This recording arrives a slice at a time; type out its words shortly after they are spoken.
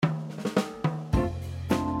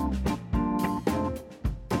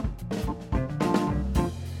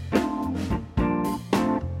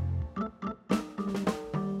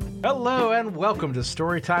Hello and welcome to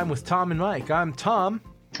Storytime with Tom and Mike. I'm Tom.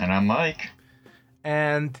 And I'm Mike.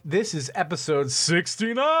 And this is episode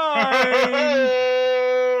 69! The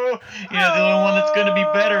only one that's going to be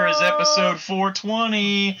better is episode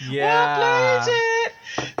 420. Yeah. What plays it?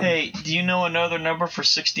 Hey, do you know another number for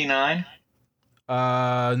 69?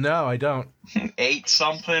 No, I don't. 8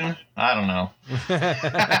 something? I don't know.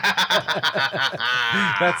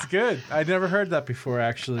 That's good. I never heard that before,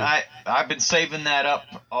 actually. I've been saving that up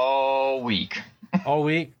all week. All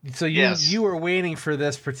week? So Yes. you were waiting for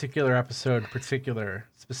this particular episode, specifically.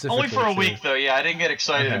 Only for a week, though. Yeah, I didn't get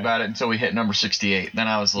excited about it until we hit number 68. Then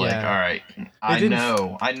I was like, all right, I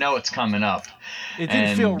know it's coming up. It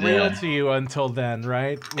didn't feel real to you until then,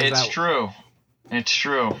 right? It's true. It's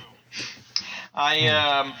true.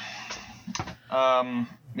 Don't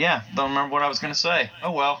remember what I was going to say.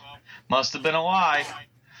 Oh, well, must have been a lie.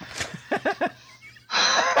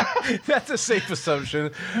 That's a safe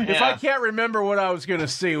assumption. Yeah. If I can't remember what I was going to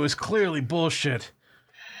say, it was clearly bullshit.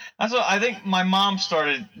 That's what I think my mom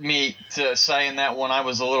started me to saying that when I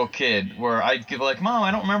was a little kid, where I'd be like, Mom,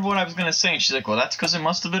 I don't remember what I was going to say. And she's like, well, that's because it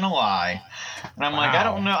must have been a lie. And I'm like, I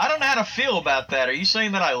don't know. I don't know how to feel about that. Are you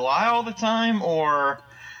saying that I lie all the time, or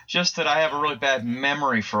just that I have a really bad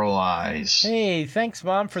memory for lies? Hey, thanks,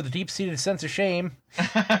 Mom, for the deep-seated sense of shame.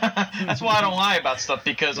 That's why I don't lie about stuff,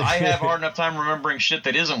 because I have a hard enough time remembering shit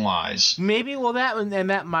that isn't lies. Maybe,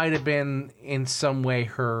 that might have been in some way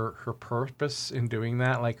her purpose in doing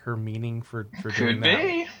that, like her meaning for doing that.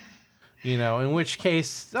 Could be. In which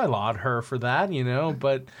case, I laud her for that,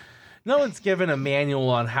 but no one's given a manual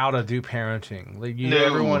on how to do parenting. Like, no.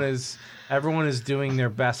 Everyone is doing their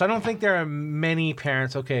best. I don't think there are many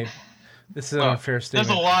parents. Okay, this is an unfair statement.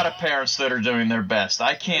 There's a lot of parents that are doing their best.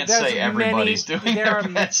 I can't say everybody's doing their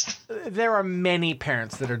best. There are many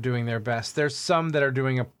parents that are doing their best. There's some that are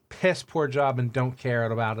doing a piss poor job and don't care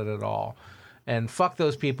about it at all. And fuck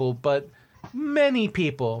those people. But many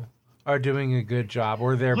people are doing a good job,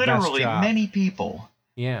 or their best job. Literally, many people.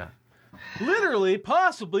 Yeah. Literally,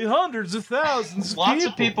 possibly hundreds of thousands of Lots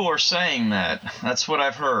of people are saying that. That's what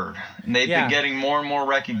I've heard. And they've been getting more and more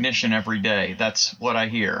recognition every day. That's what I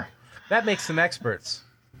hear. That makes them experts.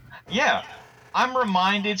 Yeah. I'm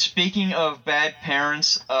reminded, speaking of bad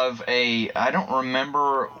parents, of I don't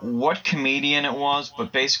remember what comedian it was,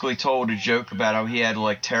 but basically told a joke about how he had,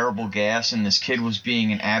 terrible gas, and this kid was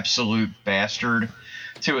being an absolute bastard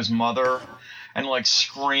to his mother. And,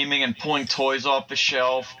 screaming and pulling toys off the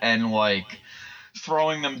shelf and,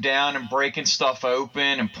 throwing them down and breaking stuff open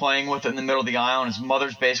and playing with it in the middle of the aisle. And his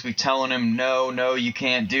mother's basically telling him, no, you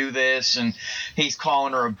can't do this. And he's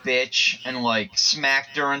calling her a bitch and,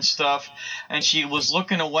 smacked her and stuff. And she was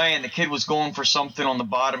looking away, and the kid was going for something on the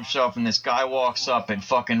bottom shelf. And this guy walks up and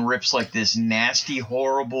fucking rips, this nasty,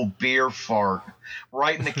 horrible beer fart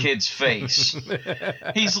right in the kid's face.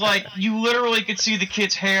 He's like, you literally could see the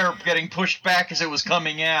kid's hair getting pushed back as it was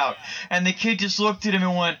coming out. And the kid just looked at him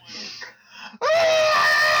and went,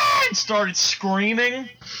 "Ah!" and started screaming.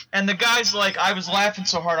 And the guy's like, I was laughing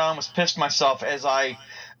so hard I almost pissed myself as I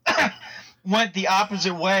went the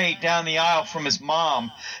opposite way down the aisle from his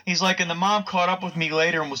mom. He's like, and the mom caught up with me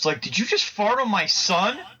later and was like, did you just fart on my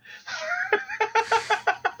son?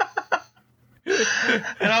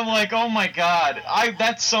 And I'm like, oh my God,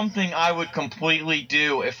 that's something I would completely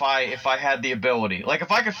do if I had the ability.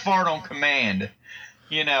 If I could fart on command,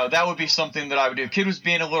 that would be something that I would do. Kid was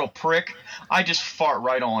being a little prick, I just fart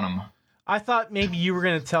right on him. I thought maybe you were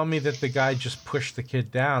going to tell me that the guy just pushed the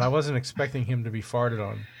kid down. I wasn't expecting him to be farted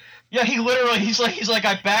on. Yeah, he's like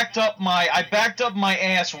I backed up my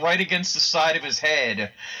ass right against the side of his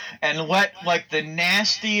head and let the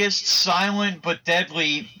nastiest, silent but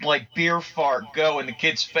deadly beer fart go in the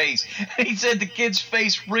kid's face. And he said the kid's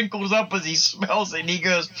face wrinkles up as he smells it, and he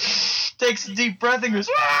goes, takes a deep breath and goes,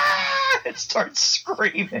 ah! And starts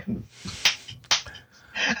screaming.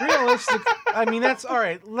 Realistic. I mean, that's all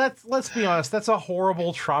right. Let's be honest. That's a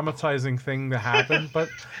horrible, traumatizing thing to happen. But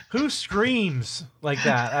who screams like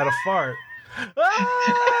that at a fart?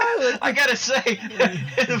 I gotta say,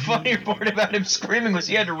 the funnier part about him screaming was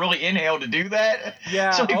he had to really inhale to do that.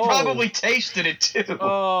 Yeah. So he probably tasted it too.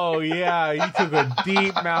 Oh yeah, he took a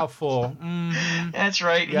deep mouthful. Mm-hmm. That's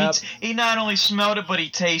right. Yep. He not only smelled it, but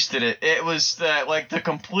he tasted it. It was the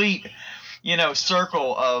complete,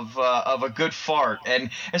 circle of a good fart. And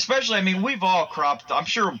especially, I mean, we've all I'm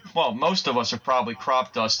sure, well, most of us have probably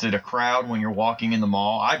crop dusted a crowd when you're walking in the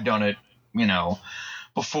mall. I've done it,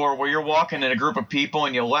 before, where you're walking in a group of people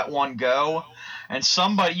and you let one go, and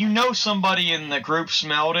somebody in the group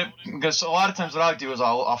smelled it. Because a lot of times what I do is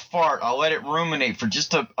I'll fart, I'll let it ruminate for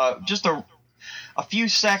just a a few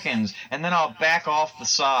seconds, and then I'll back off the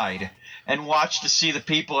side and watch to see the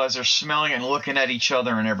people as they're smelling and looking at each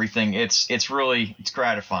other and everything. It's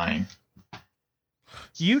gratifying.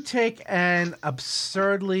 You take an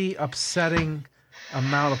absurdly upsetting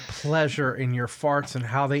amount of pleasure in your farts and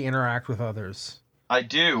how they interact with others. I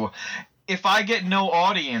do. If I get no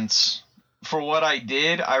audience for what I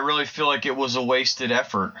did, I really feel like it was a wasted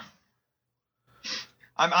effort.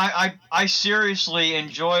 I seriously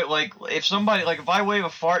enjoy, like, if somebody, like, if I wave a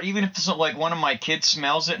fart, even if like one of my kids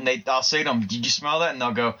smells it, and I'll say to them, "Did you smell that?" And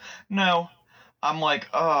they'll go, "No." I'm like,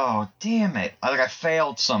 oh, damn it. I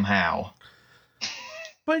failed somehow.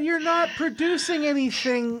 But you're not producing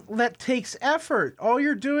anything that takes effort. All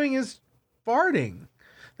you're doing is farting.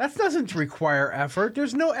 That doesn't require effort.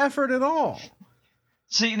 There's no effort at all.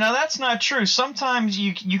 See, now that's not true. Sometimes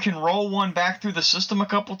you can roll one back through the system a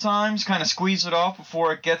couple times, kind of squeeze it off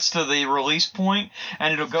before it gets to the release point,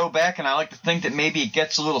 and it'll go back, and I like to think that maybe it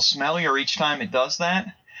gets a little smellier each time it does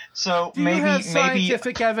that. So Do you have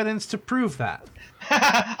scientific evidence to prove that?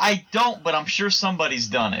 I don't, but I'm sure somebody's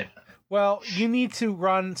done it. Well, you need to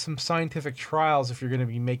run some scientific trials if you're going to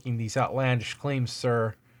be making these outlandish claims,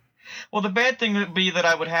 sir. Well, the bad thing would be that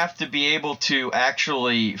I would have to be able to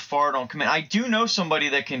actually fart on command. I do know somebody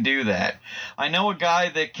that can do that. I know a guy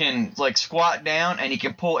that can, like, squat down and he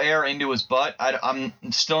can pull air into his butt. I'm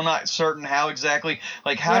still not certain how exactly.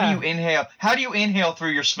 Like, how do you inhale? How do you inhale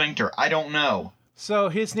through your sphincter? I don't know. So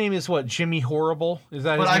his name is what? Jimmy Horrible? Is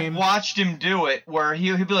that his name? But I've watched him do it where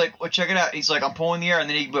he'd be like, well, check it out. He's like, I'm pulling the air, and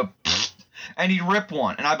then he'd go, and he'd rip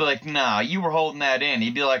one. And I'd be like, nah, you were holding that in.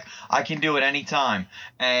 He'd be like, I can do it anytime.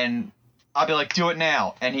 And I'd be like, do it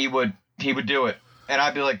now. And he would do it. And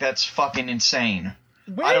I'd be like, that's fucking insane.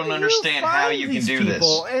 I don't understand how you can do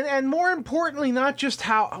this. And more importantly, not just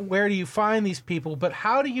where do you find these people, but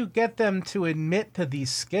how do you get them to admit to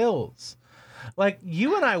these skills? Like,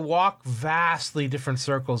 you and I walk vastly different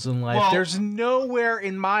circles in life. Well, there's nowhere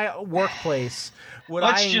in my workplace would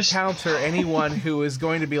I encounter anyone who is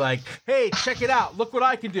going to be like, hey, check it out. Look what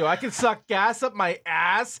I can do. I can suck gas up my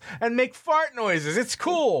ass and make fart noises. It's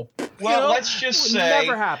cool. Well, let's just say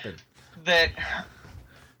never happen. That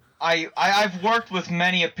I've worked with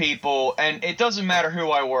many of people, and it doesn't matter who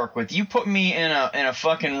I work with. You put me in a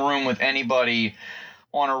fucking room with anybody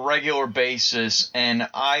on a regular basis, and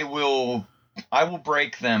I will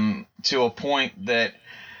break them to a point that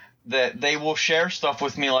they will share stuff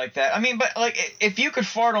with me like that. I mean, but like, if you could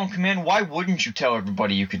fart on command, why wouldn't you tell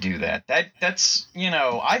everybody you could do that? That's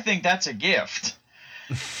I think that's a gift.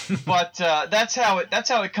 But that's how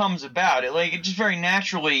it comes about. It just very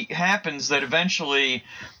naturally happens that eventually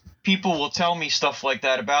people will tell me stuff like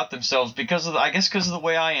that about themselves because of the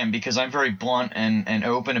way I am, because I'm very blunt and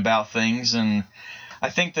open about things. And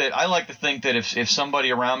I like to think that if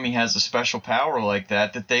somebody around me has a special power like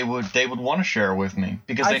that they would want to share with me,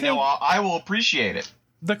 because they know I will appreciate it.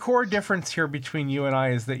 The core difference here between you and I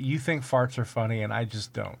is that you think farts are funny and I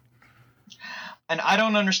just don't. And I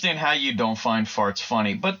don't understand how you don't find farts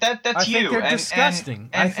funny, but that's you. I think they're disgusting.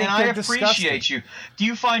 And I appreciate you. Do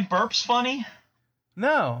you find burps funny?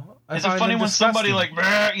 No. Is it funny when somebody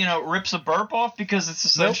rips a burp off? Because it's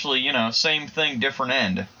essentially, same thing, different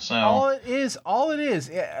end. So all it is.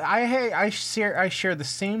 I share the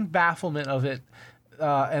same bafflement of it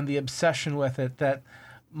and the obsession with it that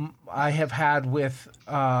I have had with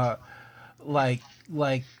like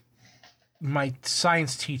my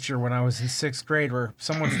science teacher when I was in 6th grade, where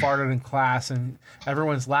someone farted in class and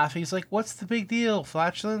everyone's laughing. He's like, what's the big deal?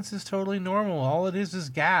 Flatulence is totally normal. All it is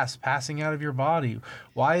gas passing out of your body.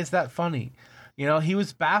 Why is that funny? He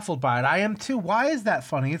was baffled by it. I am too. Why is that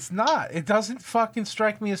funny? It's not. It doesn't fucking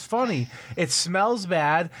strike me as funny. It smells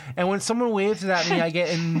bad, and when someone waves it at me, I get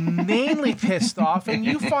inanely pissed off, and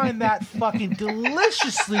you find that fucking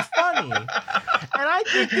deliciously funny. And I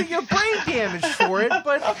think that you're brain damaged for it,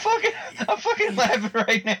 but I'm fucking laughing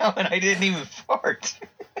right now, and I didn't even fart.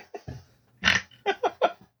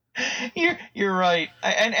 You're right.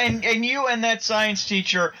 And you and that science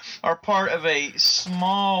teacher are part of a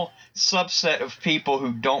small subset of people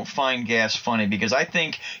who don't find gas funny, because I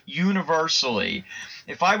think universally,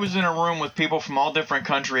 if I was in a room with people from all different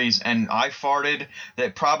countries and I farted,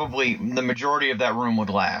 that probably the majority of that room would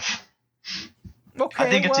laugh. Okay, I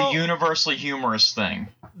think it's a universally humorous thing.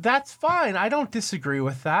 That's fine. I don't disagree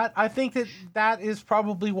with that. I think that is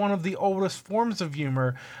probably one of the oldest forms of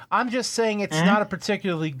humor. I'm just saying it's not a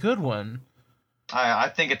particularly good one. I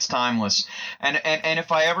think it's timeless. And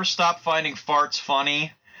if I ever stop finding farts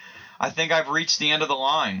funny, I think I've reached the end of the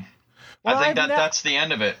line. Well, I think that's the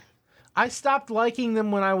end of it. I stopped liking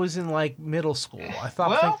them when I was in like middle school. I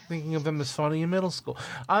stopped thinking of them as funny in middle school.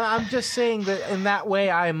 I'm just saying that in that way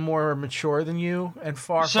I am more mature than you and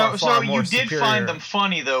far more superior. So you did find them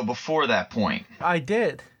funny though before that point. I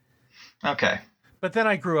did. Okay. But then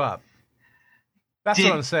I grew up. That's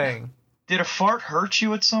what I'm saying. Did a fart hurt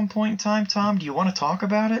you at some point in time, Tom? Do you want to talk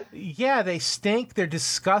about it? Yeah, they stink. They're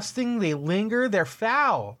disgusting. They linger. They're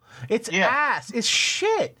foul. It's ass. It's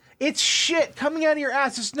shit. It's shit coming out of your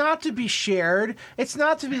ass. It's not to be shared. It's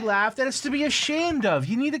not to be laughed at. It's to be ashamed of.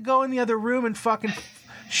 You need to go in the other room and fucking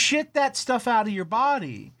shit that stuff out of your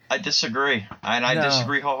body. I disagree. And I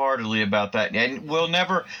disagree wholeheartedly about that. And we'll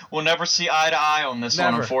never see eye to eye on this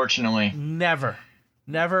one, unfortunately. Never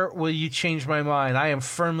will you change my mind. I am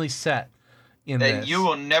firmly set in this. And you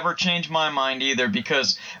will never change my mind either,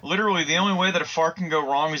 because literally the only way that a fart can go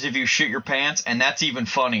wrong is if you shit your pants, and that's even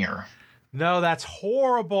funnier. No, that's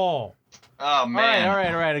horrible. Oh, man.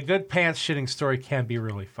 All right. A good pants shitting story can be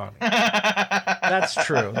really funny. That's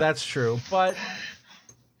true. But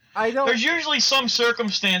I don't... There's usually some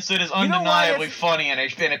circumstance that is undeniably funny in a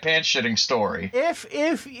pants shitting story.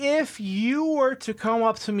 If you were to come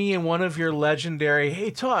up to me in one of your legendary,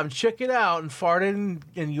 hey, Tom, check it out, and farted,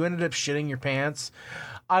 and you ended up shitting your pants...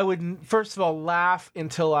 I would, first of all, laugh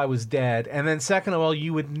until I was dead. And then second of all,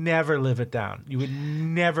 you would never live it down. You would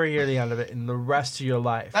never hear the end of it in the rest of your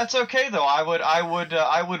life. That's okay, though. I'd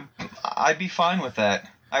be fine with that.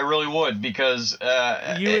 I really would, because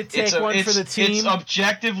you would take one for the team. It's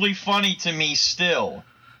objectively funny to me still.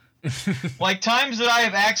 Like times that I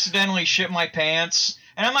have accidentally shit my pants,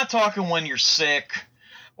 and I'm not talking when you're sick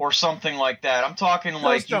or something like that. I'm talking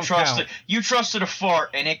like you trusted a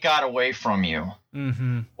fart and it got away from you.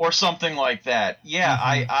 Mm-hmm. Or something like that. Yeah,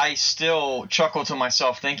 mm-hmm. I still chuckle to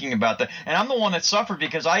myself thinking about that. And I'm the one that suffered,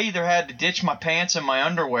 because I either had to ditch my pants and my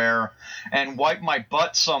underwear and wipe my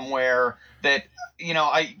butt somewhere that,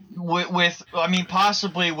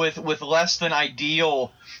 possibly with less than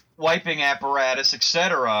ideal wiping apparatus,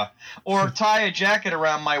 etc., or tie a jacket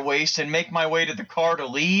around my waist and make my way to the car to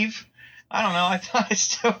leave. I don't know. I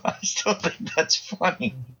still think that's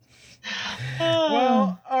funny.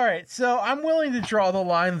 Well, all right. So I'm willing to draw the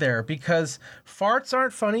line there, because farts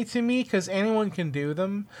aren't funny to me because anyone can do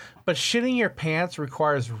them. But shitting your pants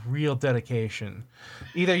requires real dedication.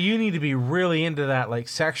 Either you need to be really into that, like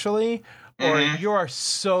sexually, or you are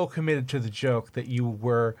so committed to the joke that you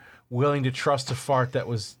were willing to trust a fart that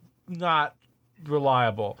was not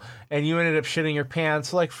reliable. And you ended up shitting your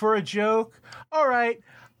pants, like for a joke. All right.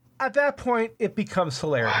 At that point, it becomes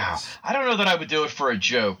hilarious. Wow. I don't know that I would do it for a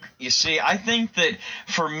joke. You see, I think that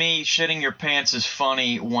for me, shitting your pants is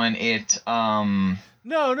funny when it. No.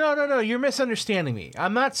 You're misunderstanding me.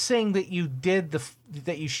 I'm not saying that you did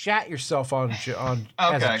that you shat yourself on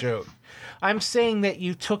as a joke. I'm saying that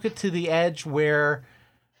you took it to the edge where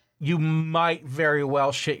you might very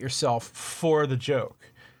well shit yourself for the joke.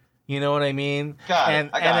 You know what I mean? And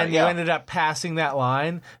then you ended up passing that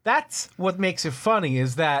line. That's what makes it funny,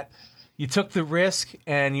 is that you took the risk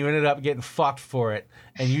and you ended up getting fucked for it,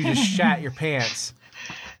 and you just shat your pants.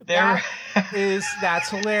 That's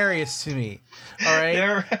hilarious to me. All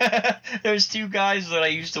right. There's two guys that I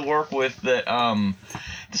used to work with that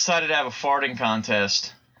decided to have a farting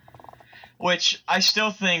contest, which I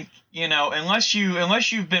still think, unless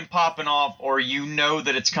you've been popping off, or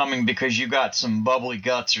that it's coming because you got some bubbly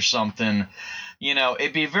guts or something,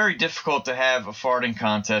 it'd be very difficult to have a farting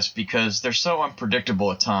contest because they're so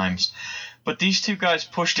unpredictable at times. But these two guys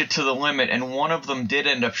pushed it to the limit, and one of them did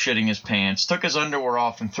end up shitting his pants, took his underwear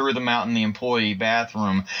off and threw them out in the employee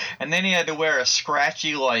bathroom, and then he had to wear a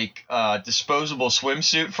scratchy, disposable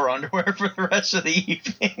swimsuit for underwear for the rest of the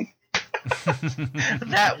evening.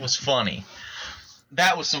 That was funny.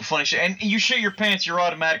 That was some funny shit. And you shit your pants, you're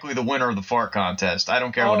automatically the winner of the fart contest. I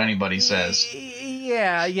don't care what anybody says.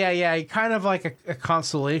 Yeah. Kind of like a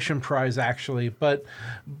consolation prize, actually. But,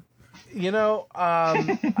 when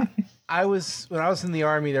I was in the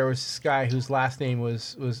Army, there was this guy whose last name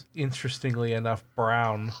was interestingly enough,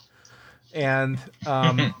 Brown. And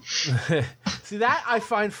see, that I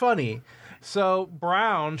find funny. So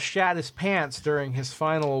Brown shat his pants during his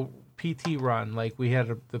final PT run. Like, we had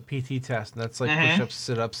the PT test, and that's like push-ups,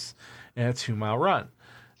 sit-ups, and a 2-mile run.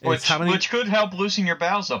 Which could help loosen your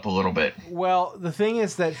bowels up a little bit. Well, the thing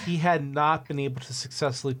is that he had not been able to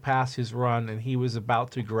successfully pass his run, and he was about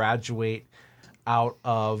to graduate out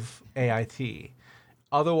of AIT.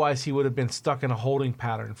 Otherwise, he would have been stuck in a holding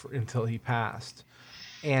pattern until he passed.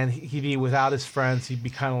 And he'd be without his friends. He'd be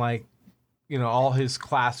kind of like, all his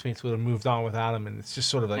classmates would have moved on without him, and it's just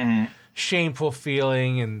sort of like shameful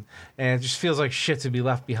feeling, and it just feels like shit to be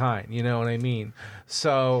left behind. You know what I mean?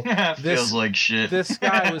 So feels like shit. This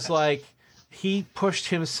guy was like, he pushed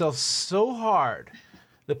himself so hard.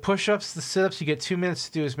 The push-ups, the sit-ups, you get 2 minutes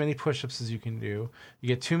to do as many push-ups as you can do. You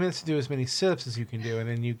get 2 minutes to do as many sit-ups as you can do, and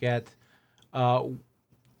then you get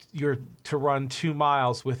you're to run 2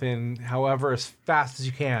 miles within however as fast as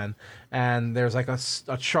you can. And there's like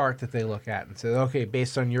a chart that they look at and say, okay,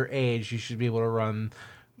 based on your age, you should be able to run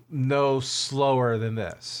no slower than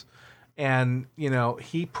this. And, you know,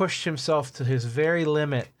 he pushed himself to his very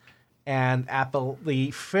limit, and at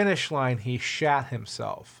the finish line, he shat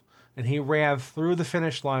himself. And he ran through the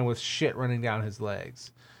finish line with shit running down his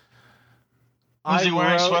legs. Was he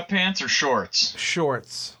wearing sweatpants or shorts?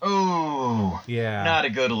 Shorts. Oh, yeah. Not a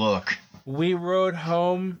good look. We rode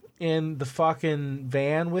home in the fucking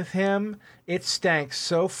van with him. It stank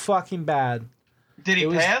so fucking bad. Did he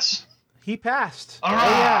pass? He passed. All right.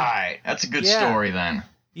 Yeah. That's a good story then.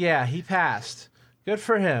 Yeah, he passed. Good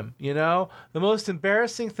for him, you know? The most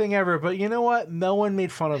embarrassing thing ever, but you know what? No one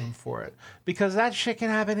made fun of him for it. Because that shit can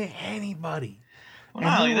happen to anybody. Well,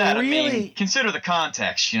 not only that, really, I mean, consider the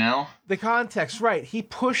context, you know? The context, right. He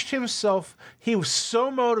pushed himself. He was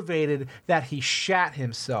so motivated that he shat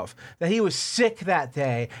himself. That he was sick that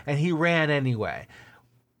day, and he ran anyway.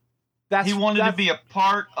 He wanted to be a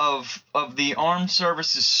part of the armed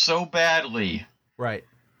services so badly. Right.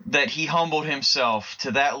 That he humbled himself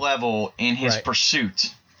to that level in his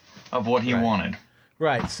pursuit of what he wanted.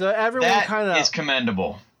 Right. So everyone kind of... That is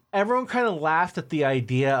commendable. Everyone kind of laughed at the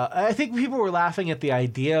idea. I think people were laughing at the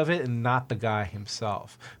idea of it and not the guy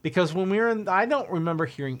himself. Because when we were in... I don't remember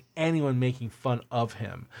hearing anyone making fun of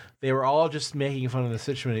him. They were all just making fun of the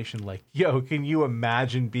situation like, yo, can you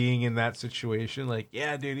imagine being in that situation? Like,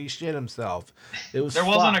 yeah, dude, he shit himself. There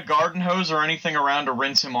wasn't a garden hose or anything around to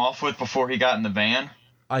rinse him off with before he got in the van?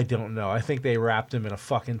 I don't know. I think they wrapped him in a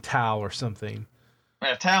fucking towel or something.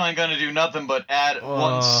 A towel ain't gonna do nothing but add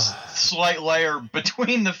one slight layer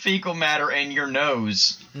between the fecal matter and your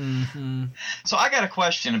nose. Mm-hmm. So I got a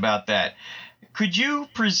question about that. Could you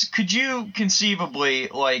conceivably,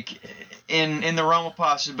 like, in the realm of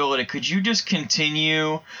possibility, could you just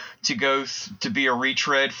continue to go to be a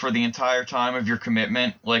retread for the entire time of your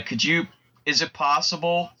commitment? Like, is it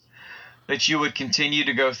possible that you would continue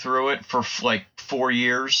to go through it for like 4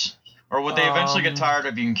 years? Or would they eventually get tired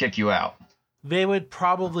of you and kick you out? They would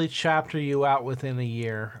probably chapter you out within a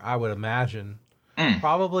year, I would imagine.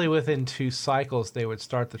 Probably within 2 cycles they would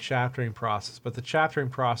start the chaptering process, but the chaptering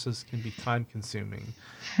process can be time consuming.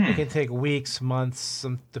 It can take weeks, months,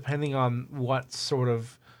 depending on what sort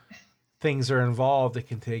of things are involved. It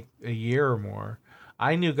can take a year or more.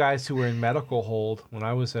 I knew guys who were in medical hold when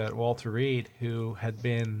I was at Walter Reed who had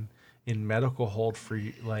been in medical hold for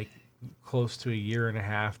like close to a year and a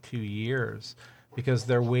half, 2 years, because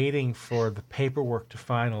they're waiting for the paperwork to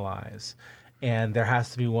finalize. And there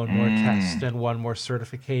has to be one more test and one more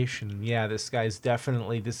certification. Yeah, this guy's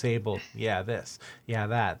definitely disabled. Yeah, this. Yeah,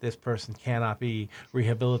 that. This person cannot be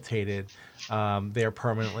rehabilitated. They're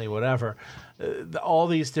permanently whatever. All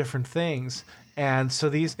these different things. And so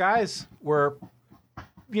these guys were,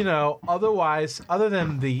 you know, other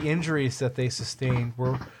than the injuries that they sustained,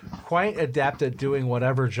 were quite adept at doing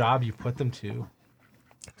whatever job you put them to.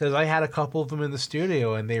 Because I had a couple of them in the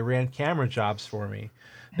studio, and they ran camera jobs for me.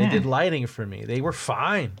 They did lighting for me. They were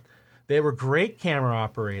fine. They were great camera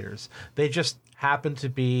operators. They just happened to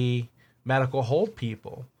be medical hold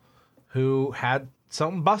people who had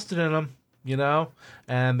something busted in them, you know,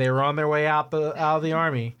 and they were on their way out of the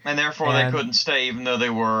Army. And therefore they couldn't stay even though they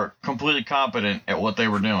were completely competent at what they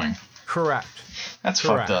were doing. Correct. That's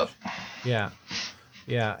fucked up. Yeah.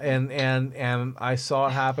 Yeah, and I saw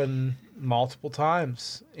it happen multiple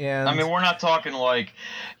times. And I mean, we're not talking like,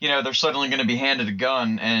 you know, they're suddenly going to be handed a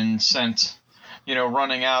gun and sent, you know,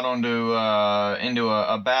 running out into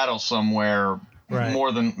a battle somewhere. Right.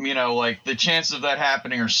 More than, you know, like the chances of that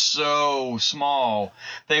happening are so small.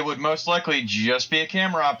 They would most likely just be a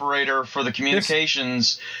camera operator for the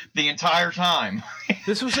communications the entire time.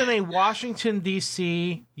 This was in a Washington,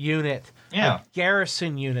 D.C. unit, a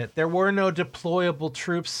garrison unit. There were no deployable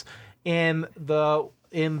troops in the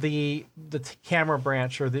camera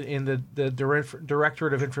branch or in the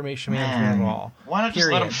Directorate of Information Management at all. Why not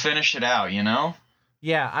just let them finish it out, you know?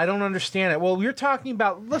 Yeah, I don't understand it. Well, you're talking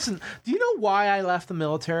about... Listen, do you know why I left the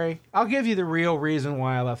military? I'll give you the real reason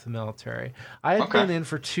why I left the military. I had been in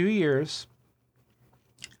for 2 years,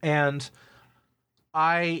 and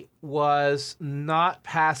I was not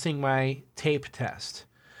passing my tape test.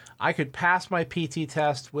 I could pass my PT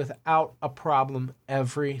test without a problem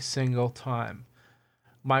every single time.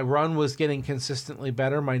 My run was getting consistently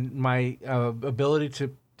better. My ability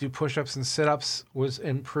to do push-ups and sit-ups was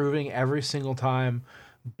improving every single time,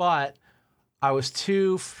 but I was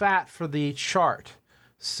too fat for the chart.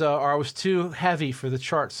 Or I was too heavy for the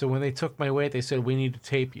chart. So when they took my weight, they said, we need to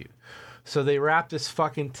tape you. So they wrapped this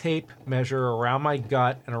fucking tape measure around my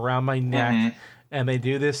gut and around my neck, and they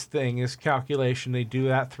do this calculation. They do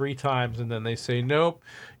that 3 times, and then they say, nope,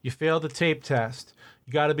 you failed the tape test.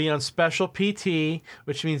 You got to be on special PT,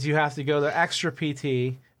 which means you have to go to extra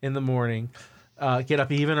PT in the morning, get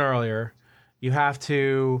up even earlier. You have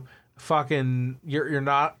to you're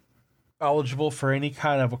not eligible for any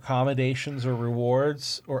kind of accommodations or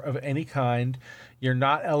rewards or of any kind. You're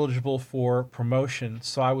not eligible for promotion.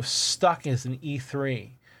 So I was stuck as an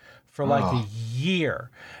E3 for like a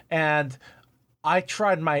year. And I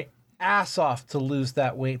tried my ass off to lose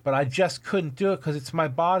that weight, but I just couldn't do it because it's my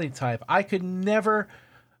body type. I never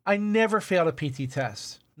failed a PT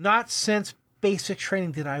test. Not since basic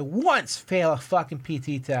training did I once fail a fucking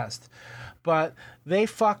PT test. But they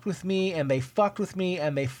fucked with me, and they fucked with me,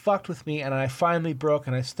 and they fucked with me, and I finally broke,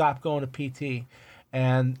 and I stopped going to PT.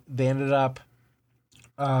 And they ended up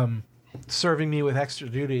serving me with extra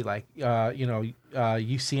duty, like,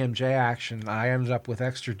 UCMJ action. I ended up with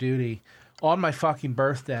extra duty on my fucking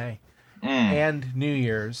birthday and New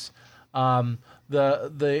Year's. The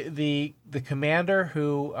commander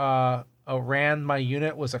who ran my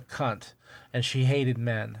unit was a cunt. And she hated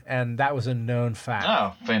men, and that was a known fact.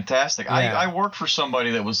 Oh, fantastic. Yeah. I worked for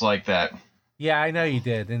somebody that was like that. Yeah, I know you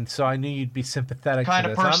did, and so I knew you'd be sympathetic to this. Kind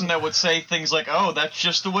of person that would say things like, oh, that's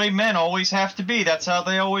just the way men always have to be. That's how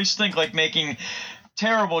they always think, like making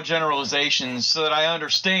terrible generalizations so that I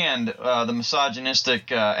understand the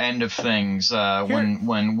misogynistic end of things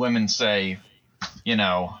when women say,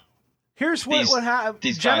 Here's what happened.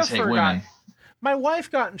 These guys hate women. My wife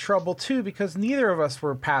got in trouble too because neither of us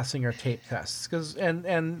were passing our tape tests.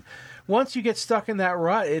 And once you get stuck in that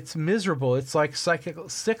rut, it's miserable. It's like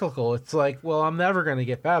cyclical. It's like, well, I'm never going to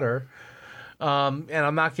get better, and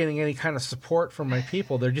I'm not getting any kind of support from my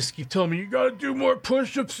people. They just keep telling me you got to do more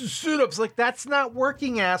push-ups and sit-ups. Like, that's not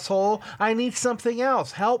working, asshole. I need something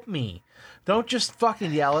else. Help me. Don't just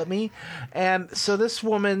fucking yell at me. And so this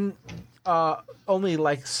woman only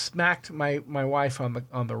like smacked my wife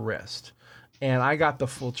on the wrist. And I got the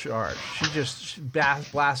full charge. She just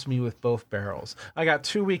blasted me with both barrels. I got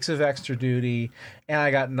 2 weeks of extra duty, and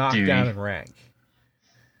I got knocked down in rank.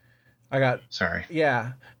 Sorry.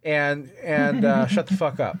 Yeah, and shut the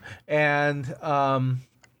fuck up. And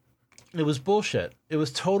it was bullshit. It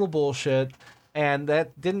was total bullshit, and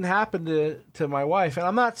that didn't happen to my wife. And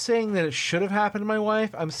I'm not saying that it should have happened to my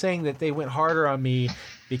wife. I'm saying that they went harder on me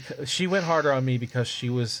because she went harder on me because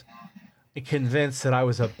she was convinced that I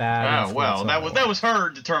was a bad influence. Oh, well, that was her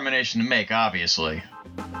determination to make, obviously.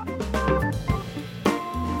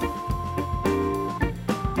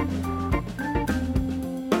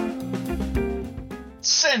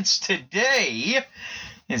 Since today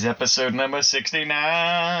is episode number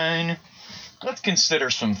 69, let's consider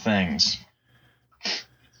some things.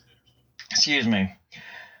 Excuse me.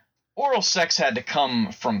 Oral sex had to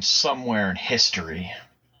come from somewhere in history.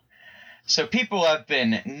 So people have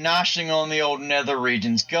been noshing on the old nether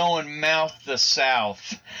regions, going mouth to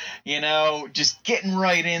south, just getting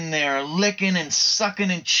right in there, licking and sucking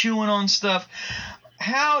and chewing on stuff.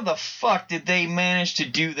 How the fuck did they manage to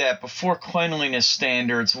do that before cleanliness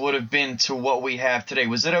standards would have been to what we have today?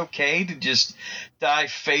 Was it okay to just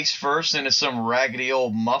dive face first into some raggedy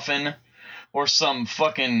old muffin or some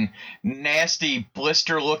fucking nasty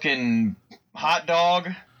blister-looking hot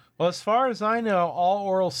dog? Well, as far as I know, all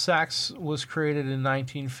oral sex was created in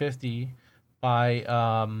 1950 by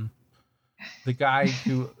the guy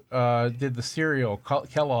who did the cereal,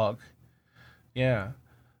 Kellogg. Yeah.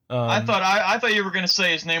 I thought you were going to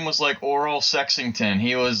say his name was like Oral Sexington.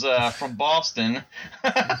 He was from Boston.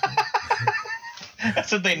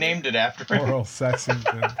 That's what they named it after him. Oral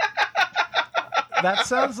Sexington. That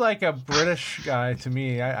sounds like a British guy to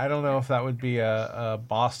me. I don't know if that would be a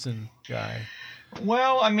Boston guy.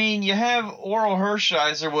 Well, I mean, you have Oral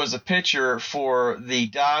Hershiser was a pitcher for the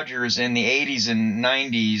Dodgers in the 80s and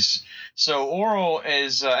 90s. So Oral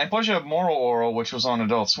is, and plus you have Moral Oral, which was on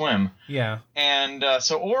Adult Swim. Yeah. And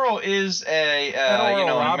so Oral is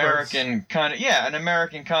an American kind of, an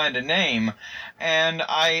American kind of name. And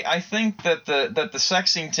I think that the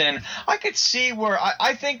Sexington, I could see where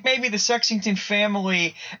I think maybe the Sexington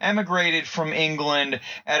family emigrated from England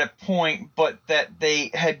at a point, but that they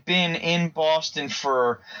had been in Boston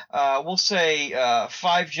for we'll say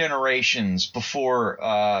 5 generations before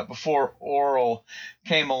Oral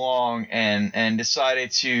came along and decided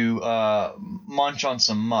to munch on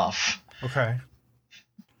some muff. Okay.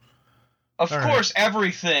 Of course,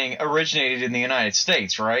 everything originated in the United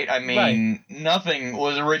States, right? I mean, nothing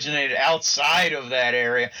was originated outside of that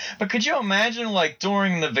area. But could you imagine, like,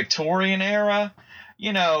 during the Victorian era,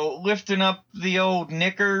 you know, lifting up the old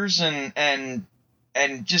knickers and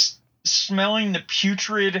just smelling the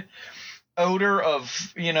putrid odor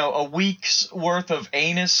of, you know, a week's worth of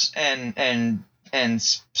anus and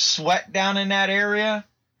sweat down in that area?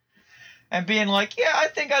 And being like, yeah, I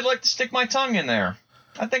think I'd like to stick my tongue in there.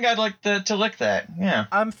 I think I'd like to lick that, yeah.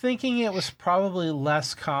 I'm thinking it was probably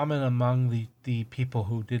less common among the people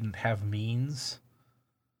who didn't have means.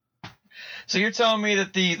 So you're telling me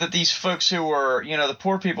that these folks who were, you know, the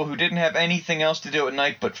poor people who didn't have anything else to do at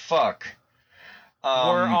night but fuck, were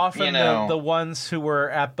often the ones who were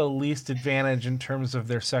at the least advantage in terms of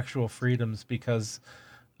their sexual freedoms because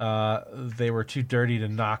they were too dirty to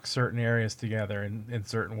knock certain areas together in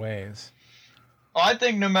certain ways. I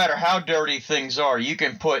think no matter how dirty things are, you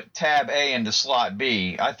can put tab A into slot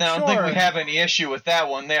B. I don't think we have any issue with that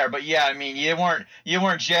one there. But yeah, I mean, you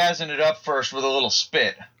weren't jazzing it up first with a little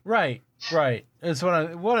spit. Right. Is what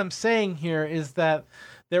I'm saying here is that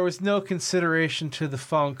there was no consideration to the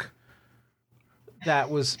funk that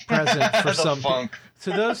was present for some funk. To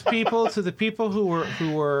those people, to the people who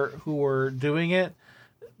were doing it,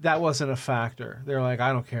 that wasn't a factor. They're like,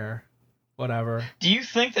 I don't care. Whatever. Do you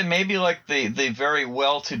think that maybe like the very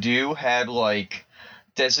well-to-do had like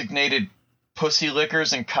designated pussy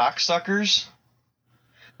lickers and cocksuckers?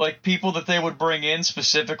 Like people that they would bring in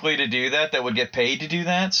specifically to do that would get paid to do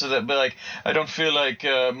that? So that, but like, I don't feel like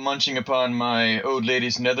munching upon my old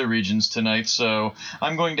lady's nether regions tonight, so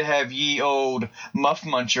I'm going to have ye old muff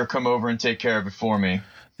muncher come over and take care of it for me.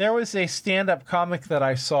 There was a stand-up comic that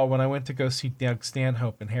I saw when I went to go see Doug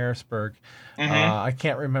Stanhope in Harrisburg. Mm-hmm. I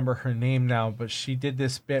can't remember her name now, but she did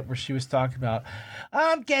this bit where she was talking about,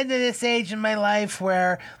 I'm getting to this age in my life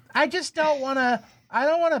where I just don't want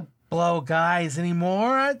to blow guys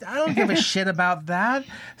anymore. I don't give a shit about that.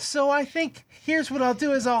 So I think here's what I'll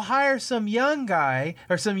do is I'll hire some young guy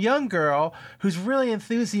or some young girl who's really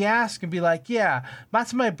enthusiastic and be like, yeah,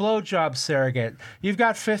 that's my blowjob surrogate. You've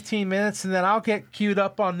got 15 minutes and then I'll get queued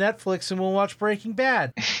up on Netflix and we'll watch Breaking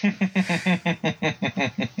Bad.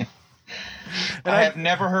 I have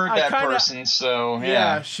never heard that person, so yeah.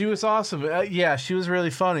 Yeah, she was awesome. Yeah, she was really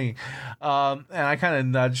funny. And I kind of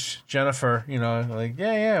nudged Jennifer, you know, like,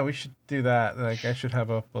 yeah, we should do that. Like, I should have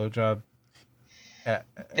a blowjob.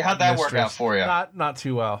 How'd that work out for you? Not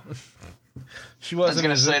too well. She wasn't. I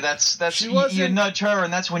was gonna say that's you nudge her,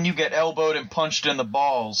 and that's when you get elbowed and punched in the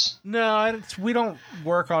balls. No, we don't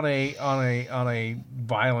work on a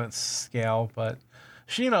violence scale, but.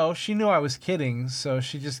 She knew I was kidding, so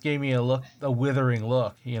she just gave me a withering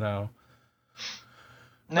look, you know.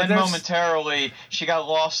 And then momentarily, she got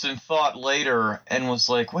lost in thought later and was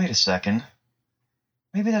like, wait a second.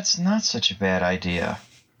 Maybe that's not such a bad idea.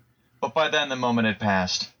 But by then, the moment had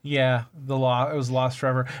passed. Yeah, it was lost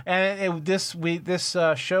forever. And this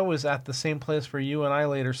show was at the same place where you and I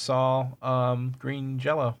later saw Green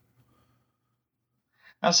Jello.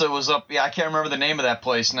 So it was up. Yeah, I can't remember the name of that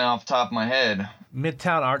place now off the top of my head.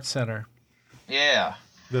 Midtown Arts Center. Yeah.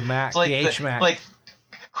 The MAC, like the HMAC. Like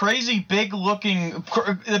crazy big looking.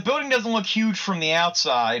 The building doesn't look huge from the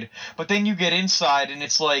outside, but then you get inside and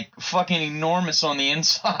it's like fucking enormous on the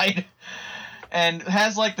inside, and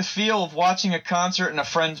has like the feel of watching a concert in a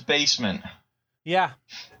friend's basement. Yeah.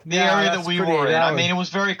 The area that we were in. I mean, it was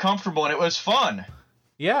very comfortable and it was fun.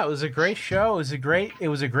 Yeah, it was a great show. It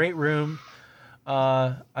was a great room.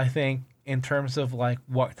 I think in terms of like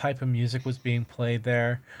what type of music was being played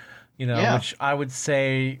there, you know, which I would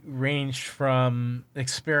say ranged from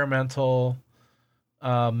experimental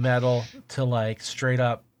metal to like straight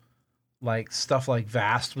up like stuff like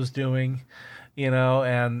Vast was doing, you know,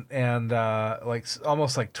 and like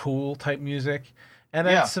almost like Tool type music, and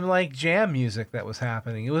then some like jam music that was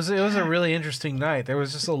happening. It was a really interesting night. There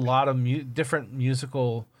was just a lot of different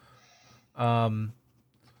musical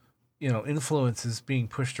influences being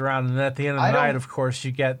pushed around. And then at the end of the night, of course,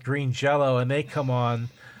 you get Green Jello and they come on.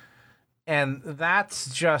 And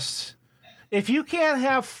that's just, if you can't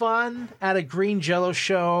have fun at a Green Jello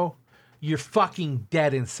show, you're fucking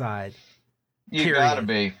dead inside. You gotta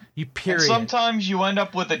be. Period. And sometimes you end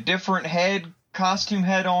up with a different head costume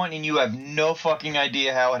head on and you have no fucking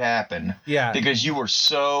idea how it happened. Yeah. Because you were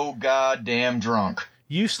so goddamn drunk.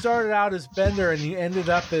 You started out as Bender and you ended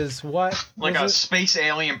up as what? Like a space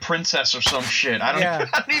alien princess or some shit. I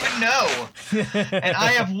don't even know. And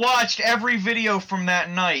I have watched every video from that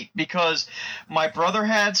night because my brother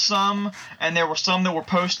had some, and there were some that were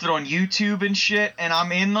posted on YouTube and shit, and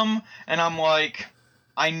I'm in them, and I'm like,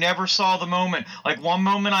 I never saw the moment. Like, one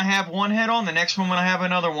moment I have one head on, the next moment I have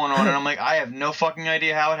another one on, and I'm like, I have no fucking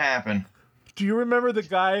idea how it happened. Do you remember the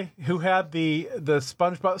guy who had the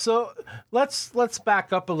SpongeBob? So let's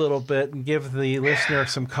back up a little bit and give the listener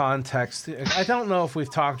some context. I don't know if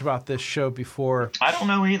we've talked about this show before. I don't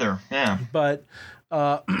know either. Yeah. But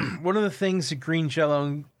one of the things that Green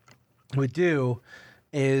Jello would do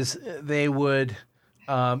is they would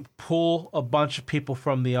pull a bunch of people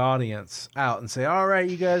from the audience out and say, all right,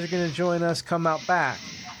 you guys are going to join us. Come out back.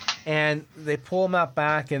 And they pull them out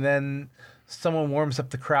back, and then someone warms up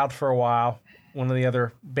the crowd for a while, one of the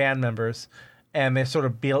other band members, and they're sort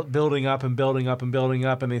of building up and building up and building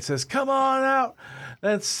up, and he says, come on out.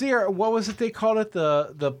 Then what was it they called it?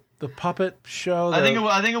 The puppet show? I think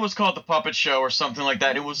it was called the puppet show or something like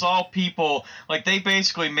that. It was all people, like they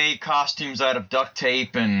basically made costumes out of duct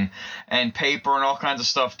tape and paper and all kinds of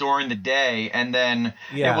stuff during the day, and then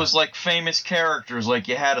it was like famous characters, like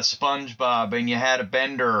you had a SpongeBob and you had a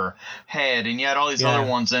Bender head and you had all these other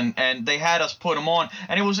ones, and they had us put them on,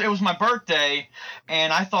 and it was my birthday,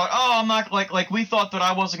 and I thought, I'm not like we thought that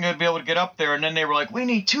I wasn't going to be able to get up there, and then they were like, we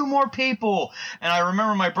need 2 more people, and I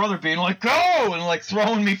remember my brother being like, go, and like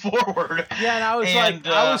throwing me forward. Yeah, and I was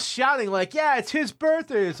I was shouting like, yeah, it's his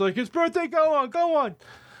birthday. It's like his birthday. Go on.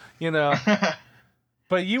 You know.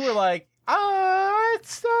 But you were like,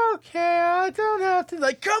 it's okay. I don't have to.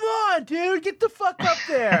 Like, come on, dude, get the fuck up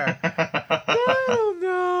there.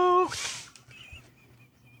 No.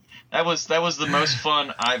 That was the most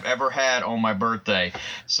fun I've ever had on my birthday.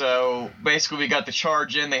 So basically we got the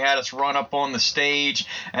charge in. They had us run up on the stage,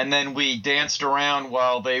 and then we danced around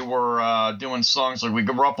while they were doing songs. Like we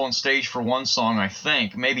were up on stage for one song, I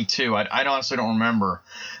think, maybe 2. I honestly don't remember.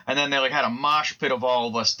 And then they like had a mosh pit of all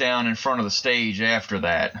of us down in front of the stage after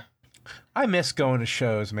that. I miss going to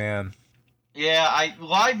shows, man. Yeah,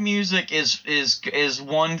 live music is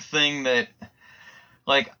one thing that.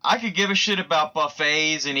 Like, I could give a shit about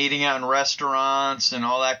buffets and eating out in restaurants and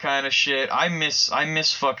all that kind of shit. I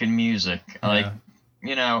miss fucking music. Like,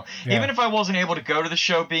 even if I wasn't able to go to the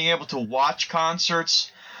show, being able to watch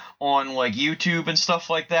concerts on, like, YouTube and stuff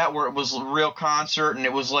like that, where it was a real concert and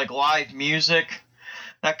it was, like, live music,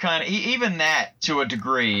 that kind of, even that, to a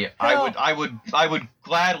degree, I would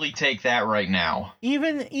gladly take that right now.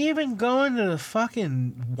 Even going to the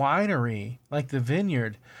fucking winery, like the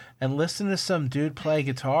Vineyard, and listen to some dude play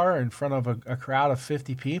guitar in front of a crowd of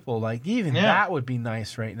 50 people, like that would be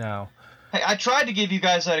nice right now. Hey, I tried to give you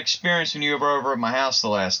guys that experience when you were over at my house the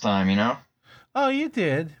last time, you know? Oh, you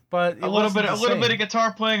did, but a little bit of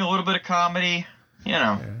guitar playing, a little bit of comedy, you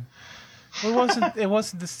know. Yeah. Well, it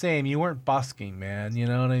wasn't the same. You weren't busking, man. You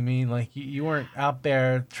know what I mean? Like you weren't out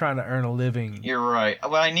there trying to earn a living. You're right.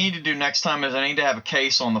 What I need to do next time is I need to have a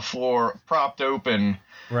case on the floor propped open.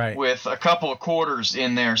 Right. With a couple of quarters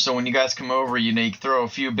in there, so when you guys come over, you need to throw a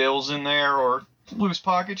few bills in there or loose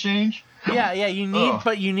pocket change. Yeah, you need,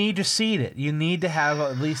 but you need to seed it. You need to have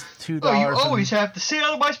at least $2. Oh, you always have to seed,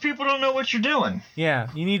 otherwise people don't know what you're doing. Yeah,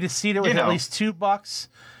 you need to seed it with at least $2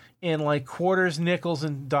 in like quarters, nickels,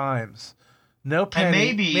 and dimes. No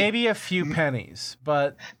penny, maybe a few pennies,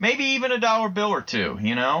 but maybe even a dollar bill or two.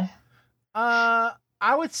 You know. I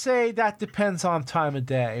would say that depends on time of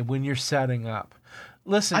day when you're setting up.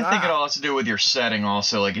 Listen, I think it all has to do with your setting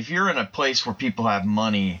also. Like if you're in a place where people have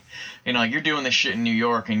money, you know, you're doing this shit in New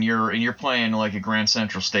York and you're playing like a Grand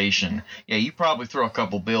Central Station. Yeah, you probably throw a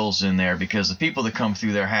couple bills in there because the people that come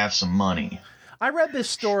through there have some money. I read this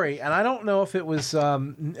story and I don't know if it was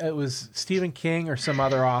Stephen King or some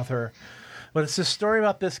other author, but it's a story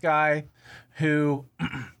about this guy who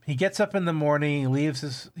he gets up in the morning, he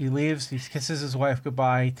kisses his wife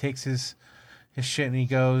goodbye, he takes his shit and he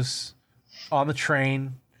goes on the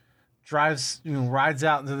train, rides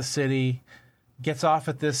out into the city, gets off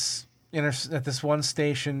at this one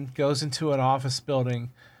station, goes into an office building,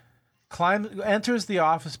 enters the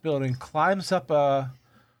office building, climbs up a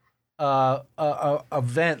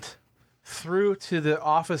vent through to the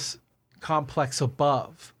office complex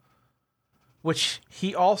above, which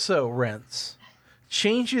he also rents,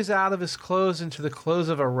 changes out of his clothes into the clothes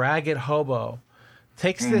of a ragged hobo,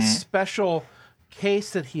 takes this special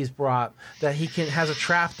case that he's brought that has a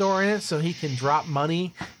trapdoor in it so he can drop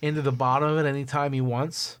money into the bottom of it anytime he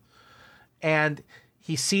wants, and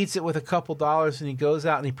he seeds it with a couple dollars, and he goes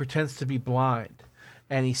out and he pretends to be blind.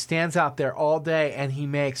 And he stands out there all day, and he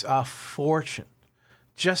makes a fortune.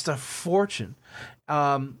 Just a fortune.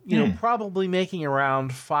 Probably making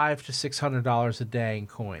around $500 to $600 a day in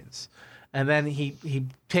coins. And then he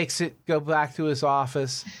takes it, go back to his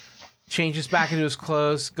office, changes back into his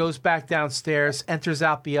clothes, goes back downstairs, enters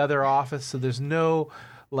out the other office. So there's no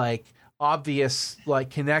obvious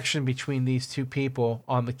connection between these two people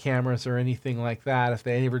on the cameras or anything like that if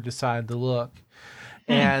they ever decide to look.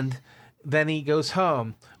 And then he goes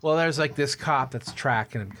home. Well, there's this cop that's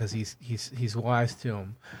tracking him because he's wise to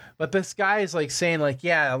him. But this guy is saying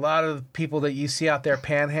a lot of the people that you see out there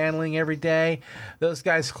panhandling every day, those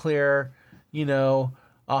guys clear,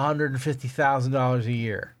 $150,000 a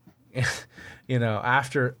year.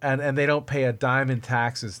 After and they don't pay a dime in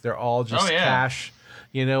taxes. They're all just cash.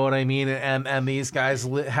 You know what I mean? And these guys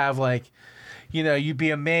have you'd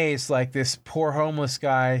be amazed, this poor homeless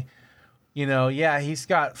guy. He's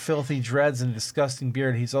got filthy dreads and a disgusting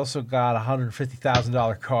beard. He's also got a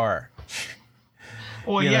 $150,000 car.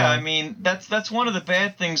 Well, I mean, that's one of the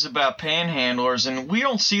bad things about panhandlers, and we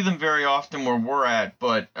don't see them very often where we're at,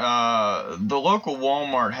 but the local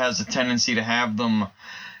Walmart has a tendency to have them.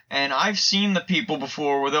 And I've seen the people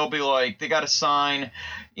before where they'll be they got a sign,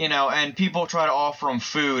 and people try to offer them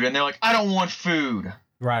food, and they're like, I don't want food.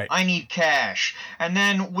 Right. I need cash. And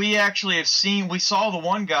then we actually saw the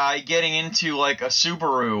one guy getting into a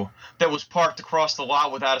Subaru that was parked across the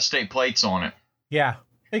lot with out-of-state plates on it. Yeah,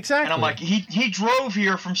 exactly. And I'm like, he drove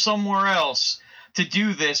here from somewhere else to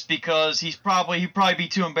do this because he'd probably be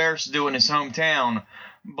too embarrassed to do it in his hometown.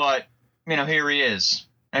 But, here he is.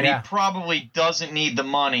 And he probably doesn't need the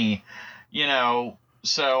money,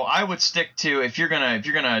 So I would stick to if you're gonna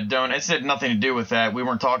donate. It had nothing to do with that. We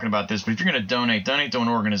weren't talking about this, but if you're gonna donate to an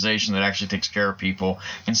organization that actually takes care of people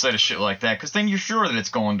instead of shit like that, because then you're sure that it's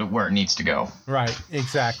going to where it needs to go. Right.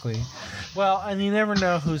 Exactly. Well, and you never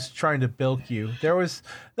know who's trying to bilk you. Did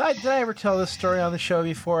I ever tell this story on the show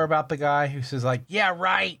before about the guy who says yeah,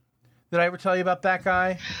 right? Did I ever tell you about that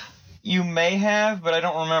guy? You may have, but I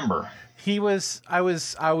don't remember. I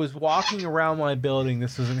was walking around my building.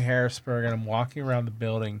 This was in Harrisburg, and I'm walking around the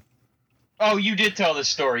building. Oh, you did tell this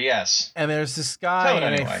story, yes. And there's this guy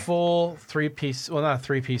in a full three-piece, well, not a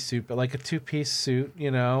three-piece suit, but a two-piece suit,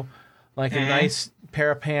 a nice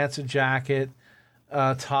pair of pants, a jacket,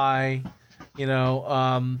 tie,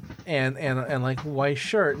 and white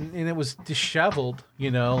shirt, and it was disheveled,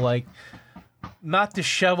 not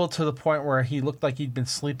disheveled to the point where he looked like he'd been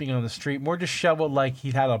sleeping on the street, more disheveled like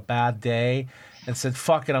he'd had a bad day and said,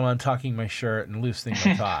 fuck it, I'm untucking my shirt and loosening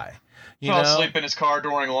my tie. Fell asleep in his car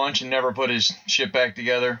during lunch and never put his shit back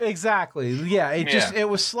together. Exactly. Yeah, it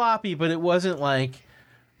was sloppy, but it wasn't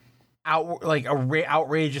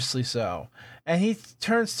outrageously so. And he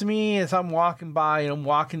turns to me as I'm walking by, and I'm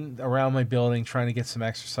walking around my building trying to get some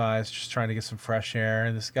exercise, just trying to get some fresh air,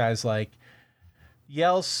 and this guy's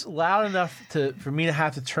yells loud enough for me to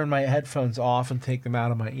have to turn my headphones off and take them out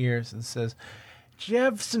of my ears and says, "Do you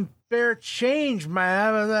have some spare change,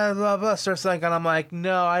 man?" Blah, blah, blah. Starts and I'm like,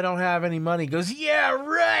 "No, I don't have any money." He goes, "Yeah,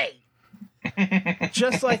 right."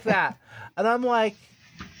 Just like that. And I'm like,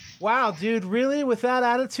 "Wow, dude, really? With that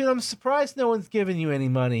attitude, I'm surprised no one's giving you any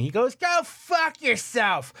money." He goes, "Go fuck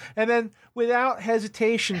yourself." And then without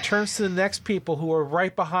hesitation turns to the next people who are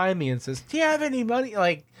right behind me and says, "Do you have any money?"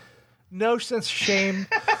 No sense of shame.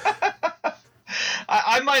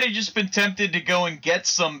 I might have just been tempted to go and get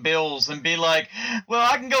some bills and be like, well,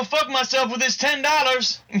 I can go fuck myself with this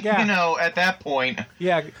 $10. Yeah. At that point.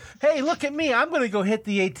 Yeah. Hey, look at me. I'm going to go hit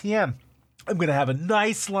the ATM. I'm going to have a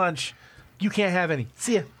nice lunch. You can't have any.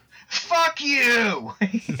 See ya. Fuck you.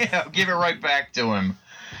 Give it right back to him.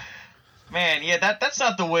 Man, that's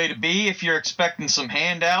not the way to be if you're expecting some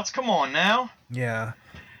handouts. Come on now. Yeah.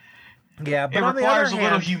 Yeah, but it requires a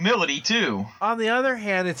little humility too. On the other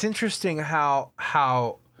hand, it's interesting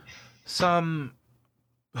how some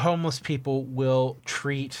homeless people will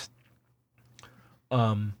treat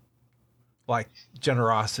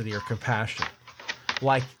generosity or compassion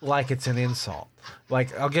like it's an insult.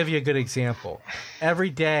 I'll give you a good example.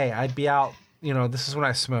 Every day I'd be out, this is when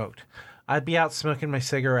I smoked. I'd be out smoking my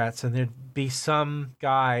cigarettes, and there'd be some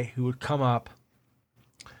guy who would come up.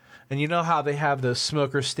 And you know how they have those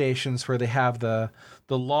smoker stations where they have the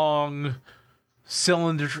long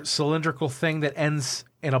cylindrical thing that ends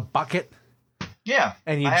in a bucket? Yeah,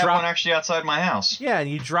 and I have one actually outside my house. Yeah, and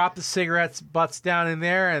you drop the cigarettes butts down in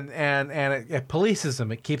there, and it polices them.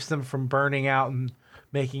 It keeps them from burning out and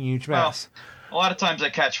making a huge mess. A lot of times they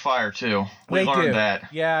catch fire too. We They learned do.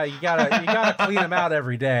 that. Yeah, you gotta clean them out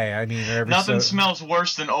every day. I mean, Nothing smells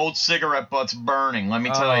worse than old cigarette butts burning. Let me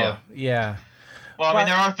tell you. Yeah. Well, I mean,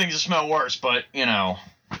 there are things that smell worse, but you know.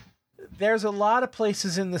 There's a lot of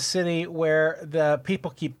places in the city where the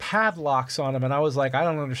people keep padlocks on them, and I was like, I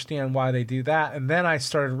don't understand why they do that. And then I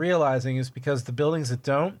started realizing it's because the buildings that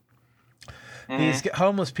don't, these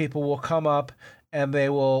homeless people will come up and they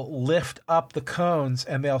will lift up the cones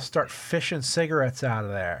and they'll start fishing cigarettes out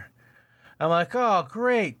of there. I'm like, oh,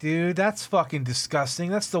 great, dude. That's fucking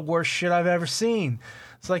disgusting. That's the worst shit I've ever seen.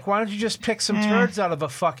 It's like, why don't you just pick some turds out of a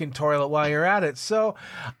fucking toilet while you're at it? So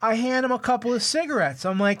I hand him a couple of cigarettes.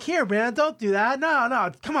 I'm like, here, man, don't do that.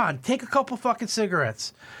 No, come on, take a couple fucking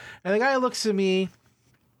cigarettes. And the guy looks at me,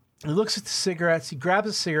 he looks at the cigarettes, he grabs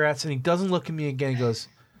the cigarettes, and he doesn't look at me again. He goes,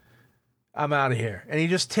 I'm out of here. And he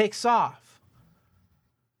just takes off.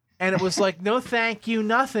 And it was like, no thank you,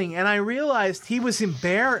 nothing. And I realized he was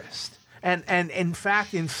embarrassed and in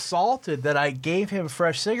fact insulted that I gave him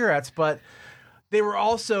fresh cigarettes, but they were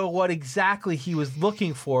also what exactly he was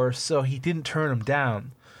looking for, so he didn't turn them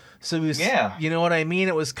down. So he was, you know what I mean?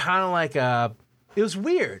 It was kind of like it was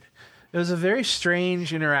weird. It was a very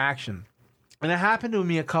strange interaction. And it happened to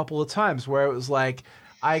me a couple of times where it was like,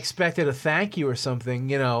 I expected a thank you or something,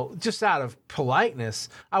 you know, just out of politeness.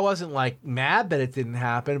 I wasn't like mad that it didn't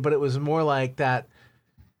happen, but it was more like that.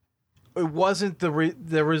 It wasn't the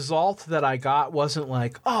result that I got wasn't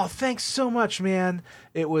like, oh, thanks so much, man.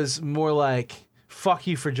 It was more like, fuck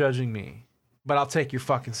you for judging me, but I'll take your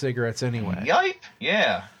fucking cigarettes anyway. Yipe.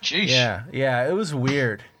 Yeah. Jeez. Yeah. It was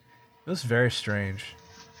weird. It was very strange.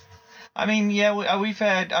 I mean, yeah, we've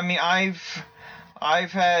had. I mean,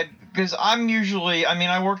 I've had. Because I'm usually, I mean,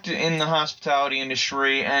 I worked in the hospitality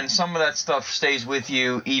industry, and some of that stuff stays with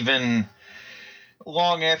you even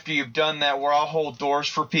long after you've done that, where I'll hold doors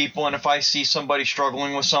for people, and if I see somebody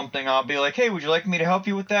struggling with something, I'll be like, hey, would you like me to help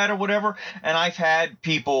you with that or whatever? And I've had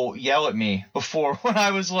people yell at me before when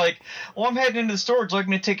I was like, well, I'm heading into the store. Would you like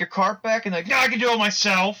me to take your cart back? And they're like, no, I can do it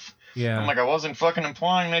myself. Yeah. I'm like, I wasn't fucking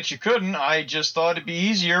implying that you couldn't. I just thought it'd be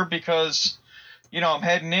easier because... You know, I'm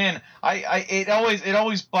heading in. It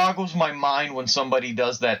always boggles my mind when somebody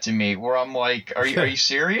does that to me, where I'm like, are you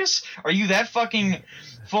serious? Are you that fucking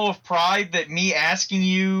full of pride that me asking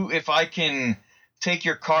you if I can take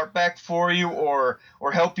your cart back for you or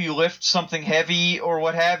help you lift something heavy or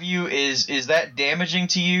what have you is that damaging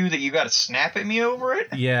to you that you got to snap at me over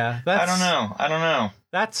it? Yeah, I don't know.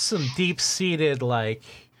 That's some deep-seated like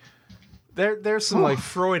there's some like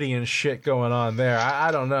Freudian shit going on there.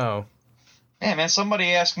 I don't know. Yeah, man,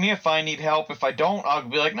 somebody asked me if I need help. If I don't, I'll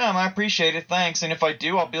be like, no, I appreciate it, thanks. And if I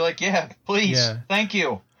do, I'll be like, yeah, please, thank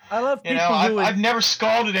you. I love people I've never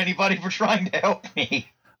scalded anybody for trying to help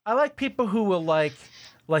me. I like people who will like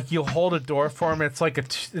you'll hold a door for them. It's like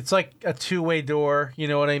a two-way door. You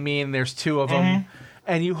know what I mean? There's two of them.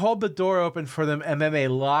 And you hold the door open for them, and then they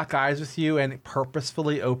lock eyes with you and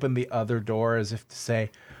purposefully open the other door as if to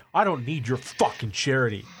say, I don't need your fucking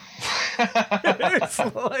charity. It's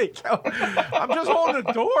like, I'm just holding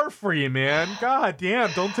a door for you, man. God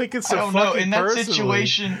damn, don't take it so fucking personally. I don't know. In that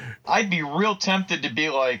situation, I'd be real tempted to be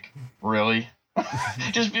like, really?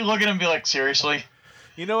 Just be looking at him and be like, seriously?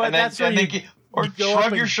 You know what? Or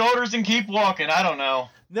shrug your shoulders and keep walking. I don't know.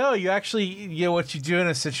 No, you actually, what you do in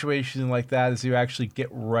a situation like that is you actually get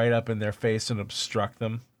right up in their face and obstruct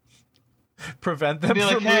them. Prevent them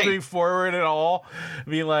from moving forward at all.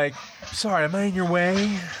 Be like, sorry, am I in your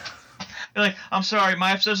way? Be like, I'm sorry,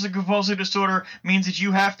 my obsessive compulsive disorder means that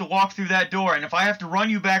you have to walk through that door, and if I have to run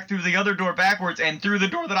you back through the other door backwards and through the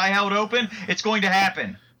door that I held open, it's going to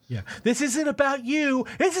happen. Yeah. This isn't about you.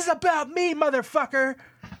 This is about me, motherfucker.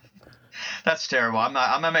 That's terrible. I'm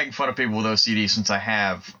not making fun of people with OCD since I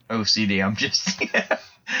have OCD. I'm just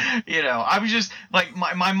I was just like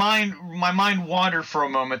my mind wandered for a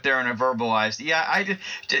moment there and I verbalized. Yeah,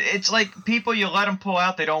 it's like people, you let them pull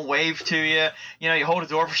out, they don't wave to you. You know, you hold a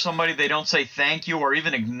door for somebody, they don't say thank you or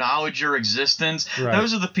even acknowledge your existence. Right.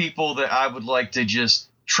 Those are the people that I would like to just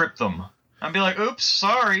trip them. I'd be like, oops,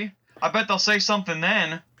 sorry. I bet they'll say something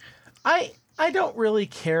then. I don't really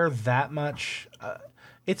care that much.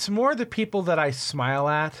 It's more the people that I smile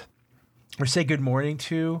at or say good morning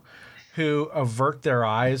to who avert their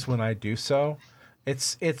eyes when I do so.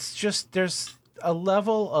 It's just there's a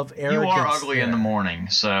level of arrogance. You are ugly in the morning,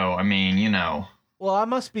 so I mean, Well, I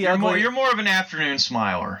must be ugly. You're more of an afternoon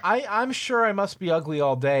smiler. I'm sure I must be ugly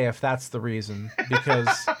all day if that's the reason,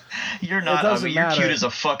 because you're not ugly. You're cute as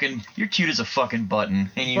a fucking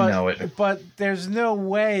button, and you know it. But there's no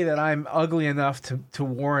way that I'm ugly enough to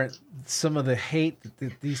warrant some of the hate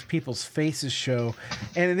that these people's faces show,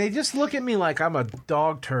 and they just look at me like I'm a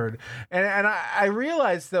dog turd. And I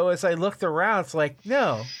realized, though, as I looked around, it's like,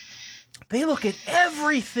 no. They look at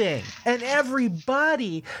everything and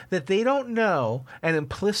everybody that they don't know and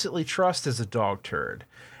implicitly trust as a dog turd.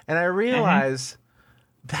 And I realize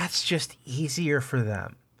that's just easier for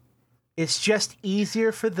them. It's just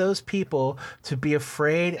easier for those people to be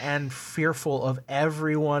afraid and fearful of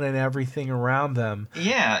everyone and everything around them.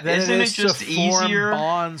 Yeah, isn't it just easier to form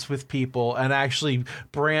bonds with people and actually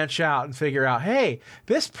branch out and figure out, hey,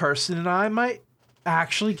 this person and I might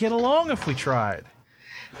actually get along if we tried.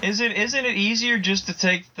 Isn't it easier just to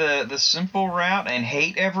take the simple route and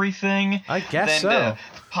hate everything? I guess than to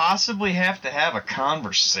possibly have to have a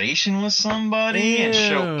conversation with somebody and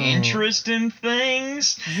show interest in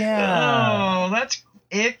things? Yeah. Oh, that's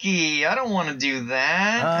icky. I don't want to do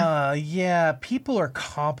that. Yeah. People are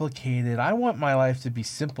complicated. I want my life to be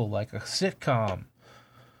simple, like a sitcom.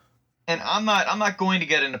 And I'm not going to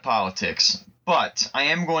get into politics, but I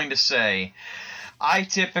am going to say, I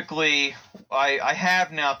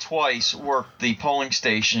have now twice worked the polling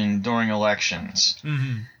station during elections.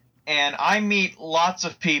 Mm-hmm. And I meet lots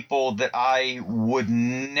of people that I would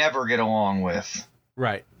never get along with.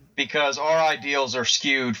 Right. Because our ideals are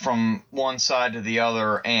skewed from one side to the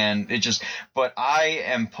other, and but I